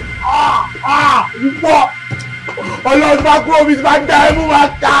What? Ọlọ́run bá kú omi tí máa dá ẹmú máa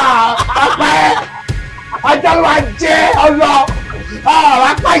ta apẹ́ ajá ló máa jẹ́ ọlọ́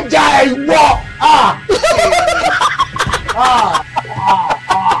apá ìjà ìwọ.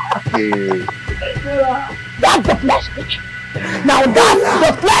 That's the flesh. Now that's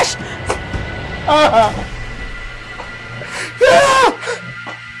the flesh.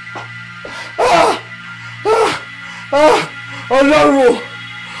 Ọlọ́run.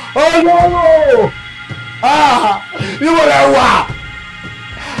 Níbo lẹ wà?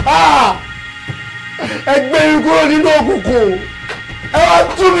 Ẹ gbé mi kúrò nínú òkùnkùn. Ẹ wá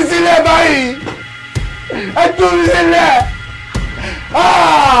tú mi sílẹ̀ báyìí. Ẹ tú mi sílẹ̀.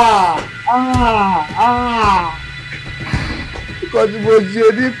 Nǹkan tí mo ṣe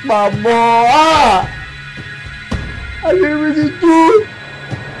ní pamọ́. Ayé mi ti tú.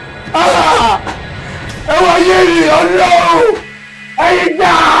 Ẹ wá yé mi Ọlọ́run. Ẹ̀yin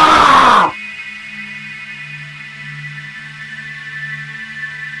gbà.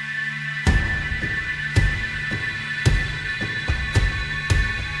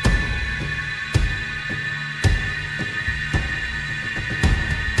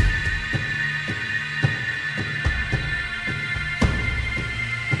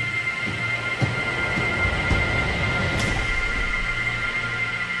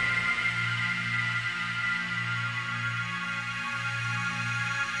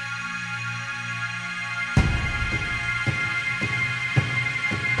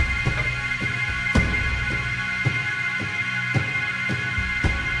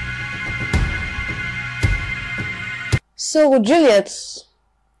 So, Juliet,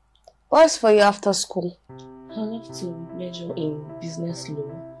 what's for you after school? I have to major in business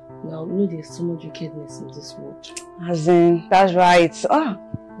law. Now, you know there's so much wickedness in this world. As in, that's right.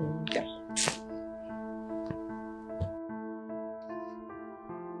 Okay.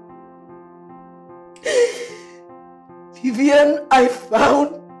 Vivian, I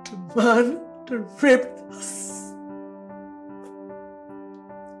found the man that raped us.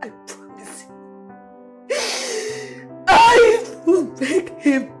 I promise you. I will make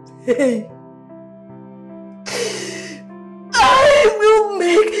him pay. I will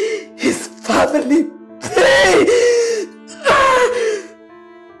make his family pay.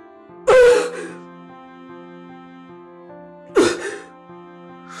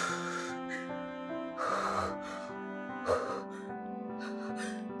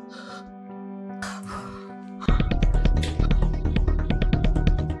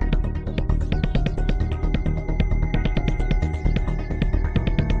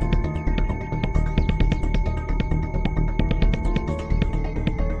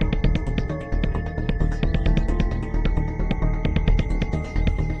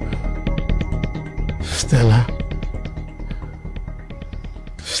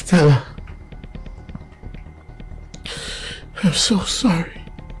 Stella, I'm so sorry.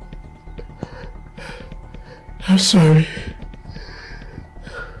 I'm sorry.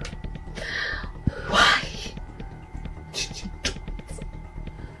 Why did you do it?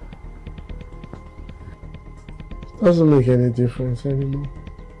 It doesn't make any difference anymore.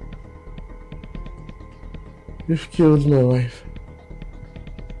 You've killed my wife.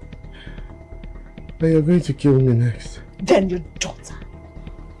 Now you're going to kill me next. Then your daughter.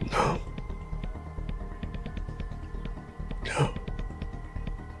 No. No.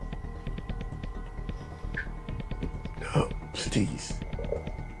 No, please. please.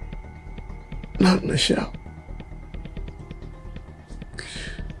 Not Michelle.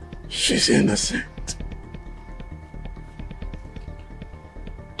 She's innocent.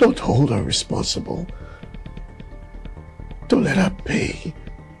 Don't hold her responsible. Don't let her pay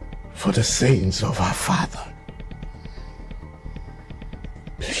for the sins of her father.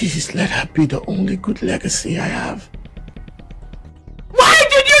 Please let her be the only good legacy I have. Why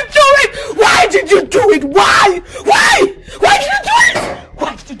did you do it? Why did you do it? Why? Why? Why did you do it?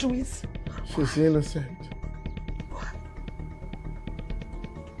 Why did you do it? She's innocent.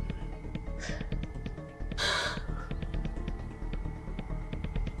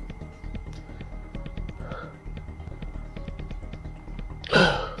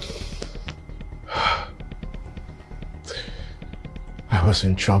 I was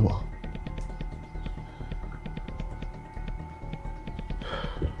in trouble.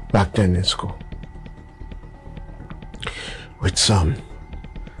 Back then in school. With some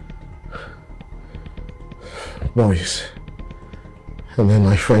boys. And then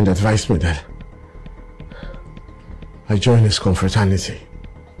my friend advised me that I join his confraternity.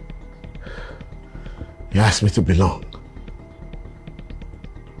 He asked me to belong.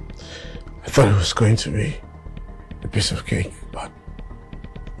 I thought it was going to be a piece of cake, but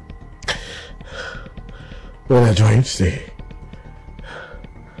when I joined, they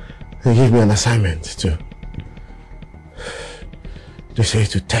gave me an assignment to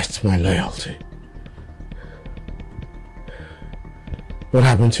test my loyalty. What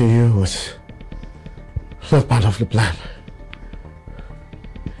happened to you was not part of the plan.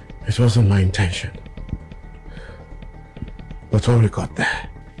 It wasn't my intention. But when we got there...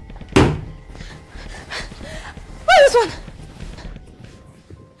 What is this one?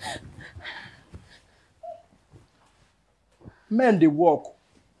 Men they walk,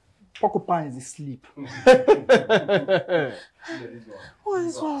 porcupines they sleep. What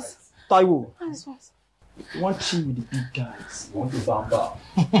is this one? Taiwo, What is this one? you want chill with the big guys. You want to bamba?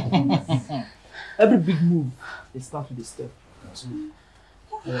 Every big move, they start with a step.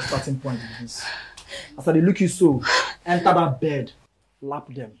 The starting point is this. After they look you so, enter that bed, lap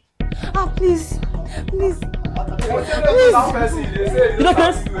them. Ah, please. Please. You don't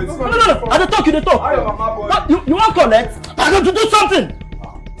care? No. I don't talk, you don't talk. You want to connect? I got to do something.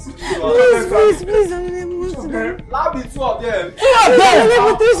 Please. Love the two of them. Two of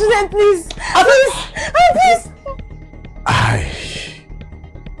them. Please. Please. I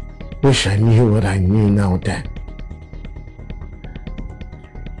wish I knew what I knew now then.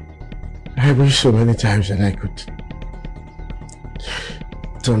 I wish so many times that I could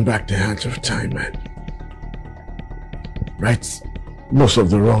turn back the hands of time and right most of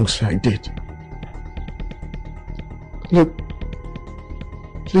the wrongs I did. Look,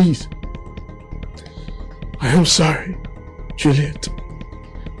 please. I am sorry, Juliet.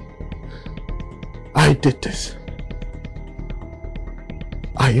 I did this.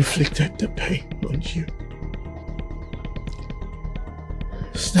 I inflicted the pain on you.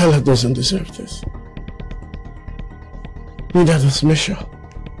 Stella doesn't deserve this. Neither does Michelle.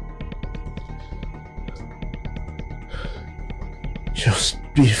 Just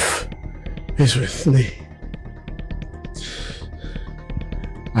beef is with me.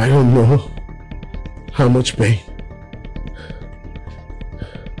 I don't know how much pain.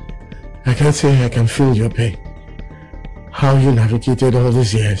 I can't say I can feel your pain. How you navigated all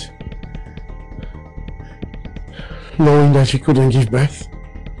these years. Knowing that you couldn't give birth.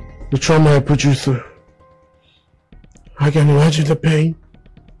 The trauma I put you through. I can imagine the pain.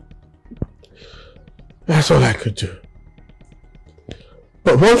 That's all I could do.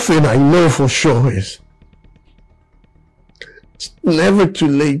 But one thing I know for sure is it's never too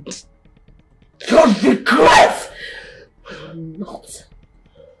late. Your regrets will not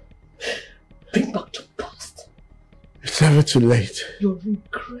bring back the past. It's never too late. Your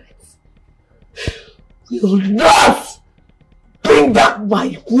regrets will not bring back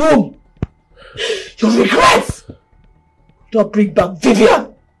my womb. Your regrets will not bring back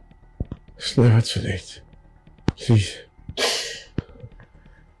Vivian. It's never too late. Please.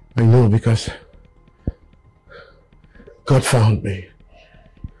 I know because God found me.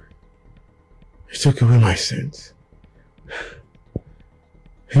 He took away my sins.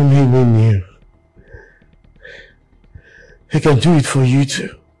 He made me new. He can do it for you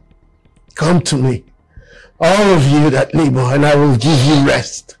too. Come to me, all of you that labor, and I will give you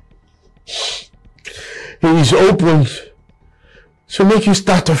rest. He is open to make you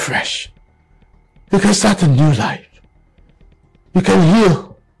start afresh. You can start a new life. You can heal.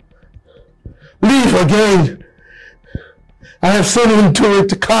 Live again. I have seen him do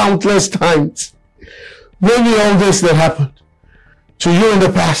it countless times. Maybe all this that happened to you in the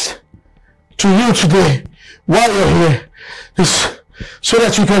past, to you today, while you're here, is so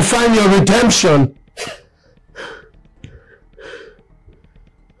that you can find your redemption.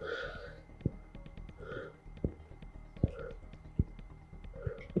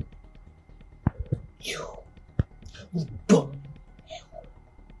 You will burn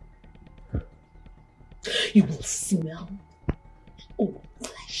hell. You will smell old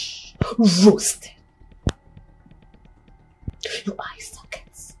flesh, roasted. Your eye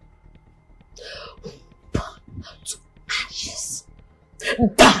sockets will burn to ashes.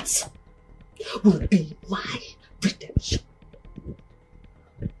 That will be my redemption.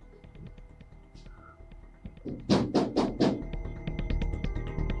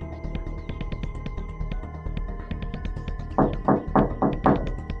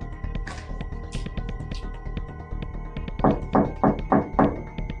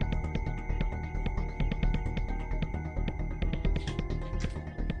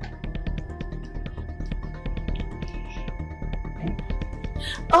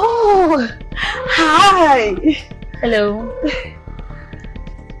 Oh, hi. Hello.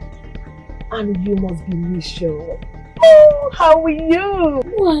 And you must be Michelle. Oh, how are you?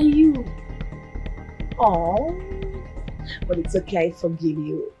 Who are you? Oh, but it's okay, I forgive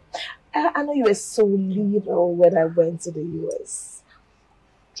you. I know you were so little when I went to the US.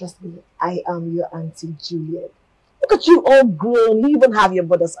 Trust me, I am your Auntie Juliet. Look at you all grown. You even have your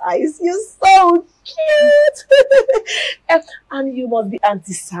mother's eyes. You're so cute. And you must be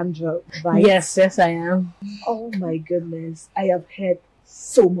Auntie Sandra, right? Yes, I am. Oh my goodness. I have heard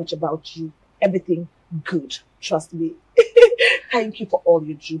so much about you. Everything good. Trust me. Thank you for all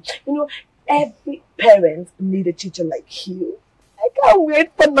you do. You know, every parent needs a teacher like you. I can't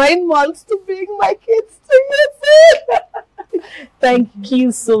wait for 9 months to bring my kids to you. Thank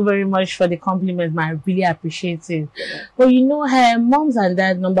you so very much for the compliment, man. I really appreciate it. But you know, her mom's and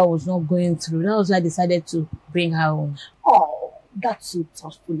dad's number was not going through. That was why I decided to bring her home. Oh, that's so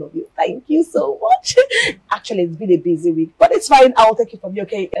thoughtful of you. Thank you so much. Actually, it's been a busy week, but it's fine. I'll take it from you,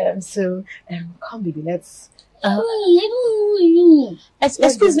 okay? Come, baby, let's... I don't know you.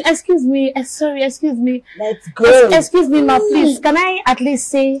 Excuse me. Sorry, excuse me. Let's go. Excuse me, ma, please. Can I at least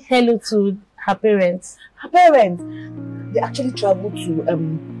say hello to her parents? Her parents? They actually traveled to,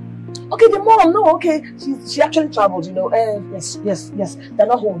 okay, the mom, no, okay. She actually traveled, you know. Yes. They're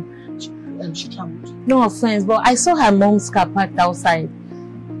not home. She traveled. No offense, but I saw her mom's car parked outside.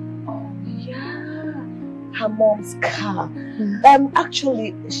 Oh, yeah. Her mom's car.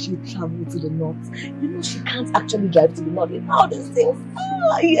 Actually, she traveled to the north. You know, she can't actually drive to the north. You know how these things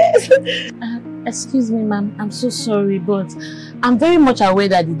are, yes. Excuse me, ma'am. I'm so sorry, but I'm very much aware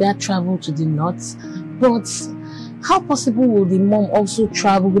that the dad traveled to the north. But how possible will the mom also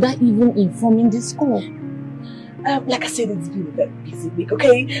travel without even informing the school? Like I said, it's been a very busy week,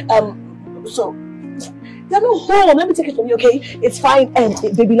 okay? So, they're not home. Let me take it from you, okay? It's fine.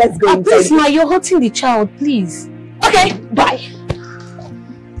 Baby, let's go inside. Please, ma, you're hurting the child, please. Okay, bye.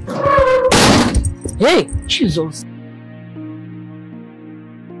 Hey, Jesus.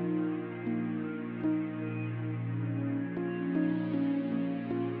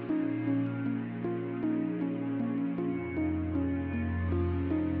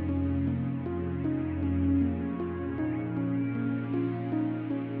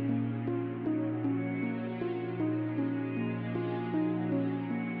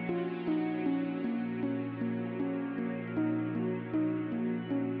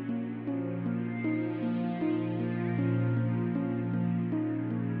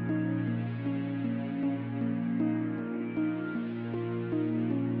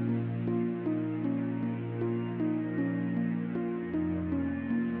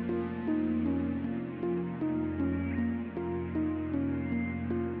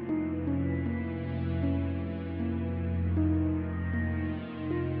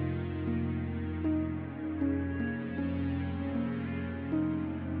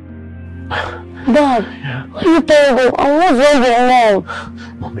 Dad, what are you terrible? I'm not very loud.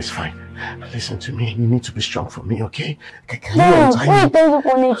 Mom, it's fine. Listen to me. You need to be strong for me, okay? Can you Dad, untie why are you me?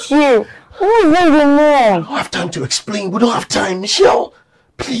 terrible on a chair? What is very I wrong? don't have time to explain. We don't have time. Michelle,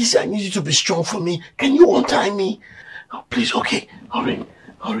 please, I need you to be strong for me. Can you untie me? Oh, please, okay. Hurry.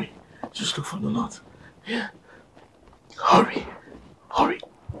 Just look for the knot. Yeah. Hurry.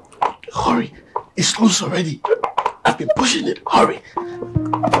 It's loose already. I've been pushing it. Hurry.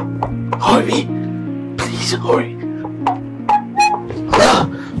 Please, hurry.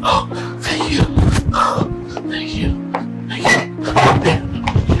 Oh, thank you. Thank you. There.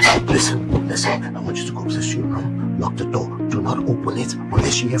 Listen. I want you to go upstairs to your room. Lock the door. Do not open it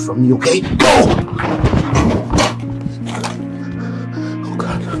unless you hear from me, okay? Go!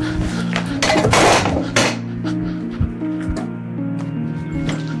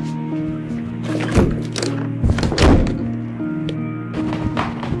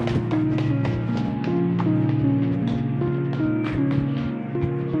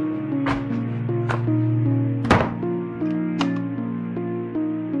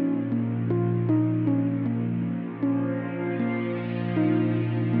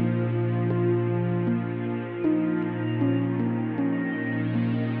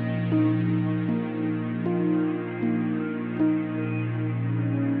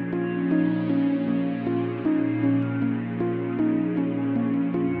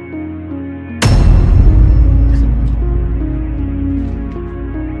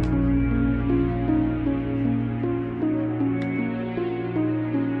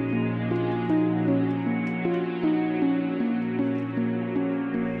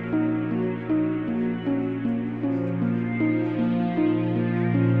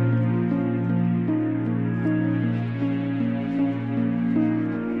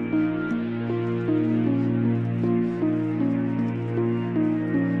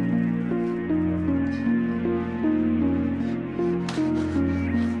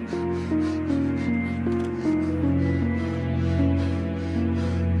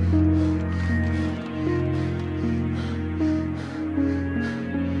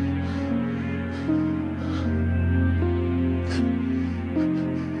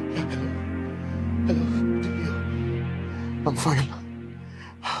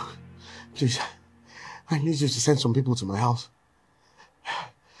 Please, I need you to send some people to my house.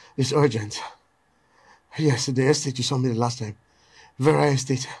 It's urgent. Yes, the estate you saw me the last time. Vera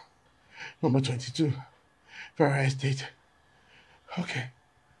Estate. Number 22. Vera Estate. Okay.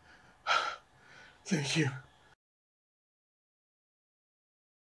 Thank you.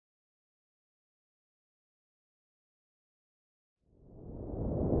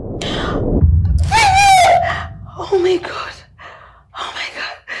 Oh my God. Oh my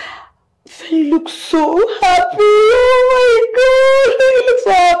God. Fanny looks so happy. Oh my God. Fanny looks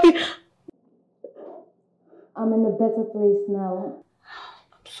so happy. I'm in a better place now.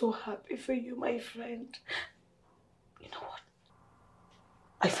 I'm so happy for you, my friend. You know what?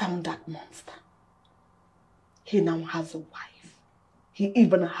 I found that monster. He now has a wife. He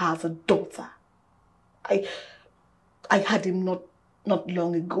even has a daughter. I had him not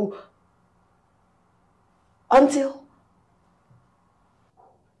long ago. Until...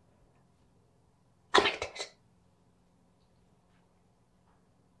 Am I dead?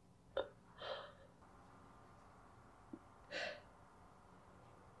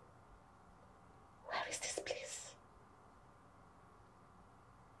 Where is this place?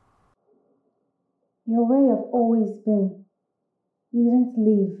 You're where you've always been. You didn't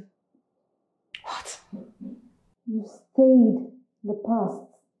leave. What? You stayed the past.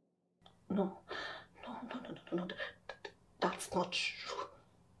 No. That's not true.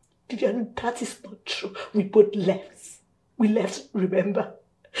 Vivian, that is not true. We both left. We left, remember?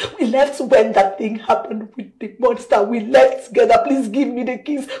 We left when that thing happened with the monster. We left together. Please give me the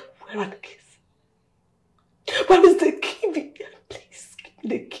keys. Where are the keys? Where is the key, Vivian? Please give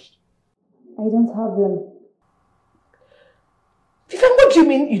me the key. I don't have them. Vivian, what do you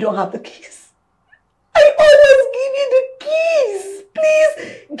mean you don't have the keys? I always give you the keys. Please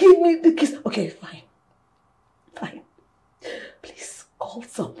give me the keys. Okay, fine. Please call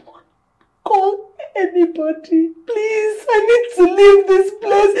someone. Call anybody. Please, I need to leave this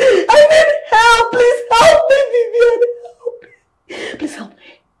place. I need help. Please help me, Vivian. Help me. Please help me.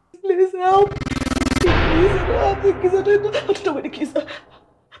 Please help me. Please, I don't have the keys. I don't know where the keys are.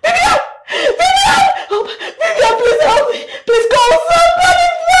 Vivian! Vivian! Help. Vivian, please help me. Please call somebody.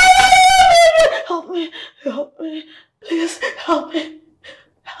 Help me. Help me. Please help me.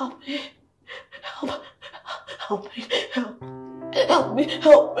 Help me. Help me. Help me.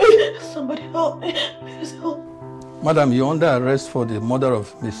 Help me. Somebody help me. Please help. Madam, you're under arrest for the murder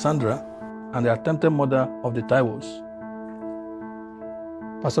of Miss Sandra and the attempted murder of the Taiwos.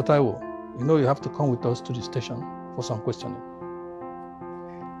 Pastor Taiwo, you know you have to come with us to the station for some questioning.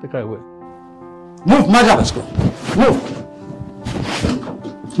 Take her away. Move, madam! Let's go. Move!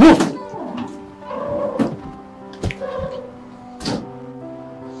 Move!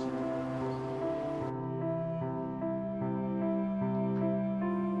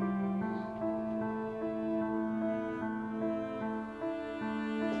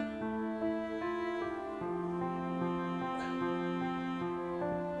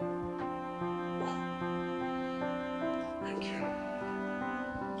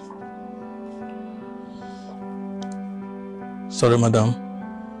 Sorry, madam.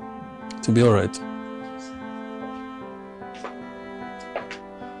 To be all right.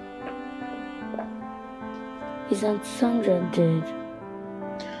 Is Aunt Sandra dead?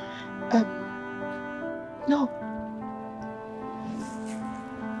 No.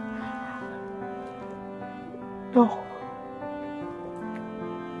 No.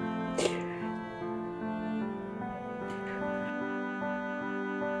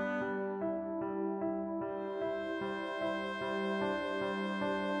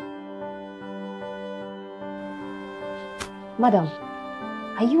 Madam,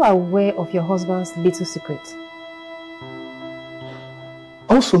 are you aware of your husband's little secret?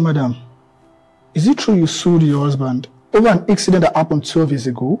 Also, madam, is it true you sued your husband over an incident that happened 12 years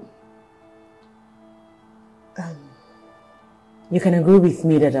ago? You can agree with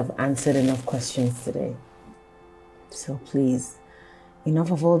me that I've answered enough questions today. So please,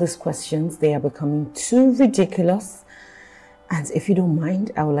 enough of all these questions. They are becoming too ridiculous. And if you don't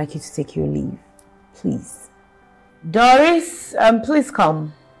mind, I would like you to take your leave. Please. Doris, please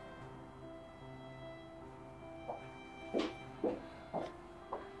come.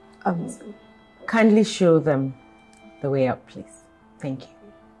 Kindly show them the way out, please. Thank you.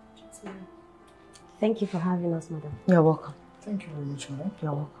 Thank you for having us, madam. You're welcome. Thank you very much, madam.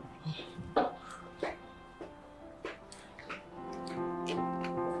 You're welcome.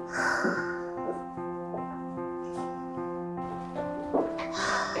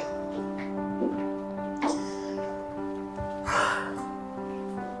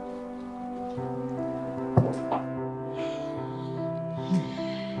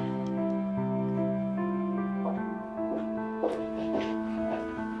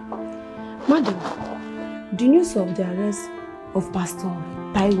 Madam, the news of the arrest of Pastor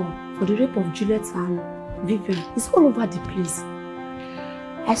Taiwo for the rape of Juliet and Vivian is all over the place.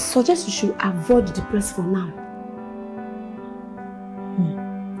 I suggest you should avoid the press for now.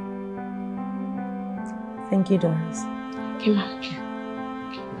 Thank you, Doris. Okay, ma'am.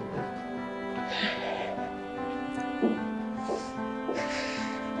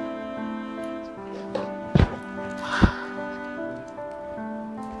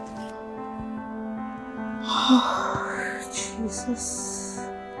 Jesus.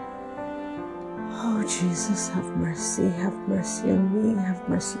 Oh, Jesus, have mercy. Have mercy on me. Have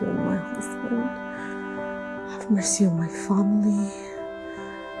mercy on my husband. Have mercy on my family.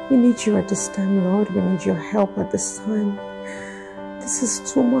 We need you at this time, Lord. We need your help at this time. This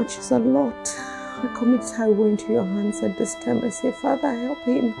is too much. It's a lot. I commit Taiwo into your hands at this time. I say, Father, help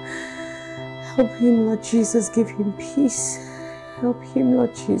him. Help him, Lord Jesus. Give him peace. Help him,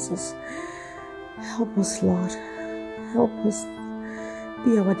 Lord Jesus. Help us, Lord. Help us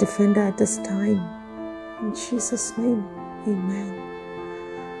be our defender at this time. In Jesus' name, amen.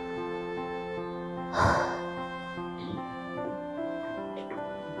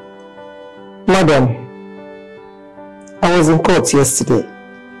 Madam, I was in court yesterday.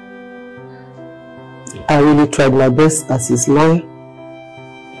 I really tried my best as his lawyer,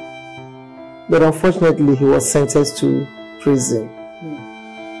 but unfortunately he was sentenced to prison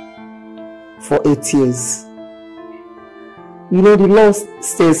for 8 years. You know, the law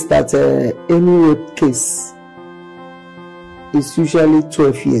states that any rape case is usually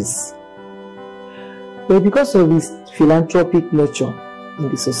 12 years. But because of his philanthropic nature in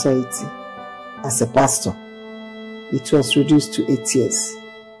the society, as a pastor, it was reduced to 8 years.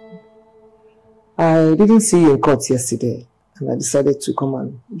 I didn't see you in court yesterday, and I decided to come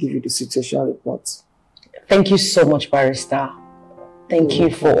and give you the situation report. Thank you so much, Barrister. Thank you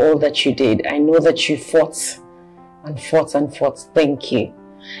for all that you did. I know that you fought and fought and fought. Thank you.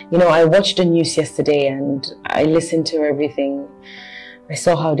 You know, I watched the news yesterday and I listened to everything. I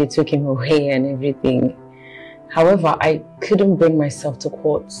saw how they took him away and everything. However, I couldn't bring myself to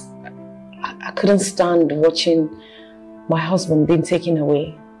court. I couldn't stand watching my husband being taken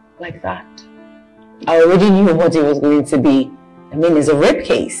away like that. I already knew what it was going to be. I mean, it's a rape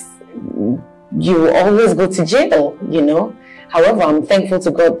case. You always go to jail, you know. However, I'm thankful to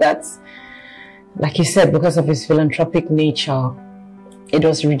God that, like you said, because of his philanthropic nature, it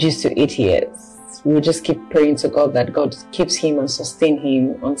was reduced to 8 years. We will just keep praying to God that God keeps him and sustain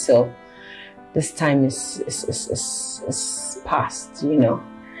him until this time is past, you know.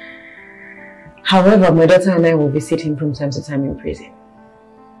 However, my daughter and I will visit him from time to time in prison.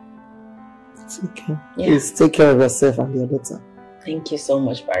 It's okay. Yeah. Please take care of yourself and your daughter. Thank you so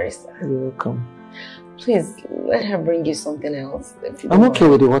much, Barrister. You're welcome. Please, let her bring you something else. I'm okay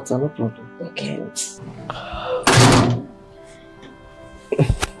with the water, no problem. Okay.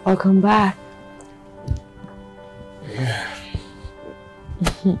 I'll come back. Yeah.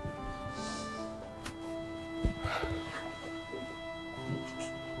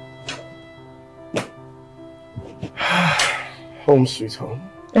 Home sweet home.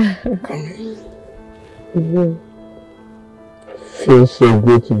 Come here. Feels so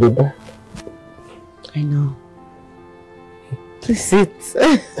good to be back. I know. Please sit.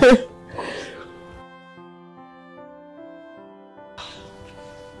 Thank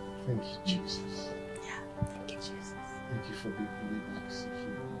you, Jesus. Yeah, thank you, Jesus. Thank you for being back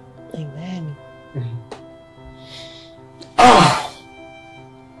secure. Amen.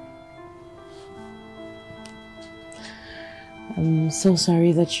 I'm so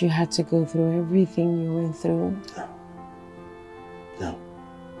sorry that you had to go through everything you went through. No.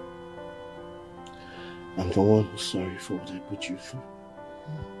 I'm the one who's sorry for what I put you through.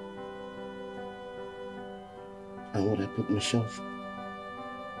 And what I put Michelle through.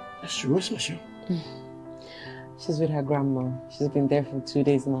 That's true. Where's Michelle? She's with her grandma. She's been there for 2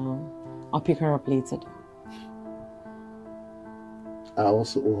 days now. I'll pick her up later. I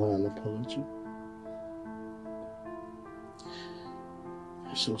also owe her an apology.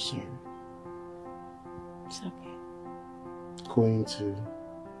 I'm so sorry. It's okay. Going to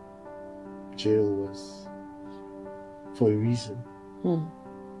jail was for a reason.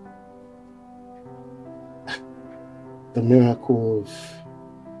 The miracle of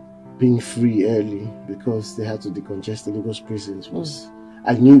being free early because they had to decongest the Lagos prisons was,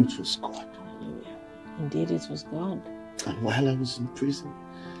 I knew it was God. Indeed, it was God. And while I was in prison,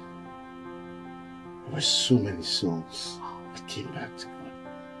 there were so many souls that came back to God.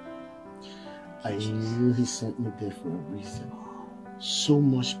 I knew He sent me there for a reason. So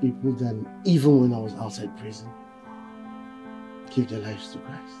much people that even when I was outside prison, gave their lives to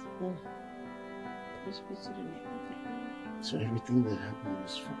Christ. So everything that happened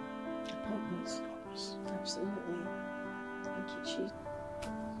was for purpose. Absolutely. Thank you, Jesus.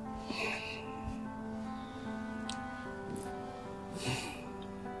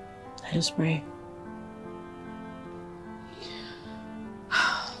 Let us pray.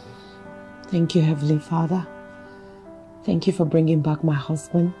 Thank you, Heavenly Father. Thank you for bringing back my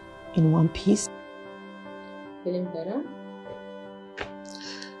husband in one piece. Feeling better?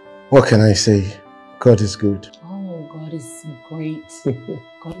 What can I say? God is good. Oh, God is great.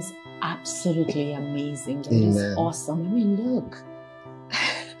 God is absolutely amazing. God Amen. is awesome. I mean, look.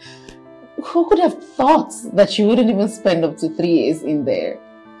 Who could have thought that you wouldn't even spend up to 3 years in there?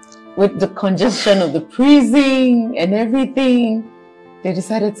 With the congestion of the prison and everything, they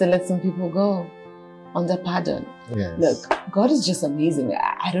decided to let some people go under pardon. Yes. Look, God is just amazing.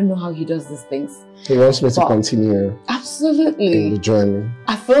 I don't know how he does these things. He wants me to continue Absolutely. in the journey.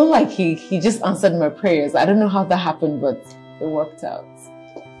 I feel like he just answered my prayers. I don't know how that happened, but it worked out.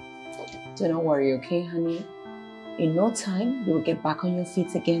 Do not worry, okay, honey? In no time, you will get back on your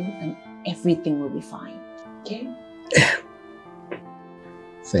feet again and everything will be fine. Okay?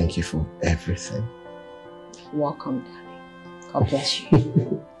 Thank you for everything. Welcome, Daddy. God bless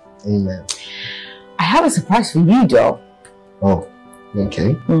you. Amen. I have a surprise for you, though. Oh,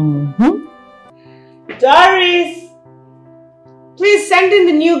 okay. Mm-hmm. Doris! Please send in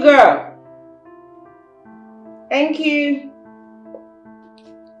the new girl. Thank you.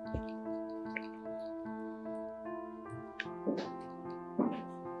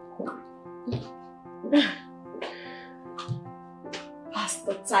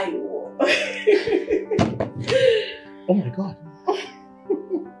 Pastor Taiwo. Oh my God.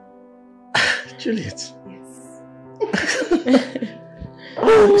 Juliet. Yes.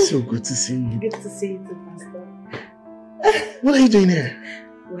 Oh, so good to see you. Good to see you too, Pastor. What are you doing here?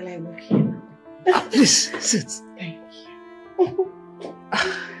 Well, I work here now. Please, sit. Thank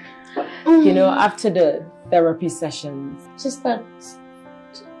You know, after the therapy sessions, just that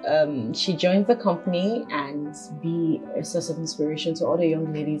she joined the company and be a source of inspiration to other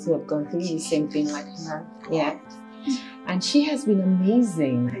young ladies who have gone through the same thing like her. Yeah. And she has been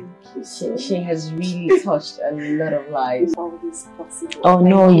amazing. Thank you so She has really touched a lot of lives. All this possible. Oh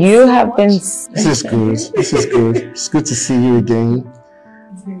no, Thank you so have much. been... This is good. This is good. It's good to see you again.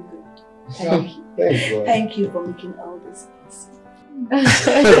 It's very good. Thank you. Thank you for making all this possible.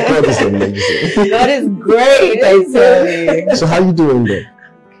 God is amazing. God is great, I tell you. So how you doing there?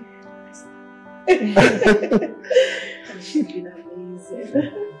 She's been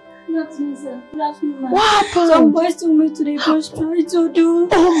amazing. Good afternoon, sir. Good afternoon, ma'am. What happened? Some boys told me today first try to do.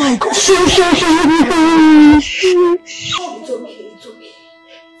 Oh my God. It's okay, it's okay.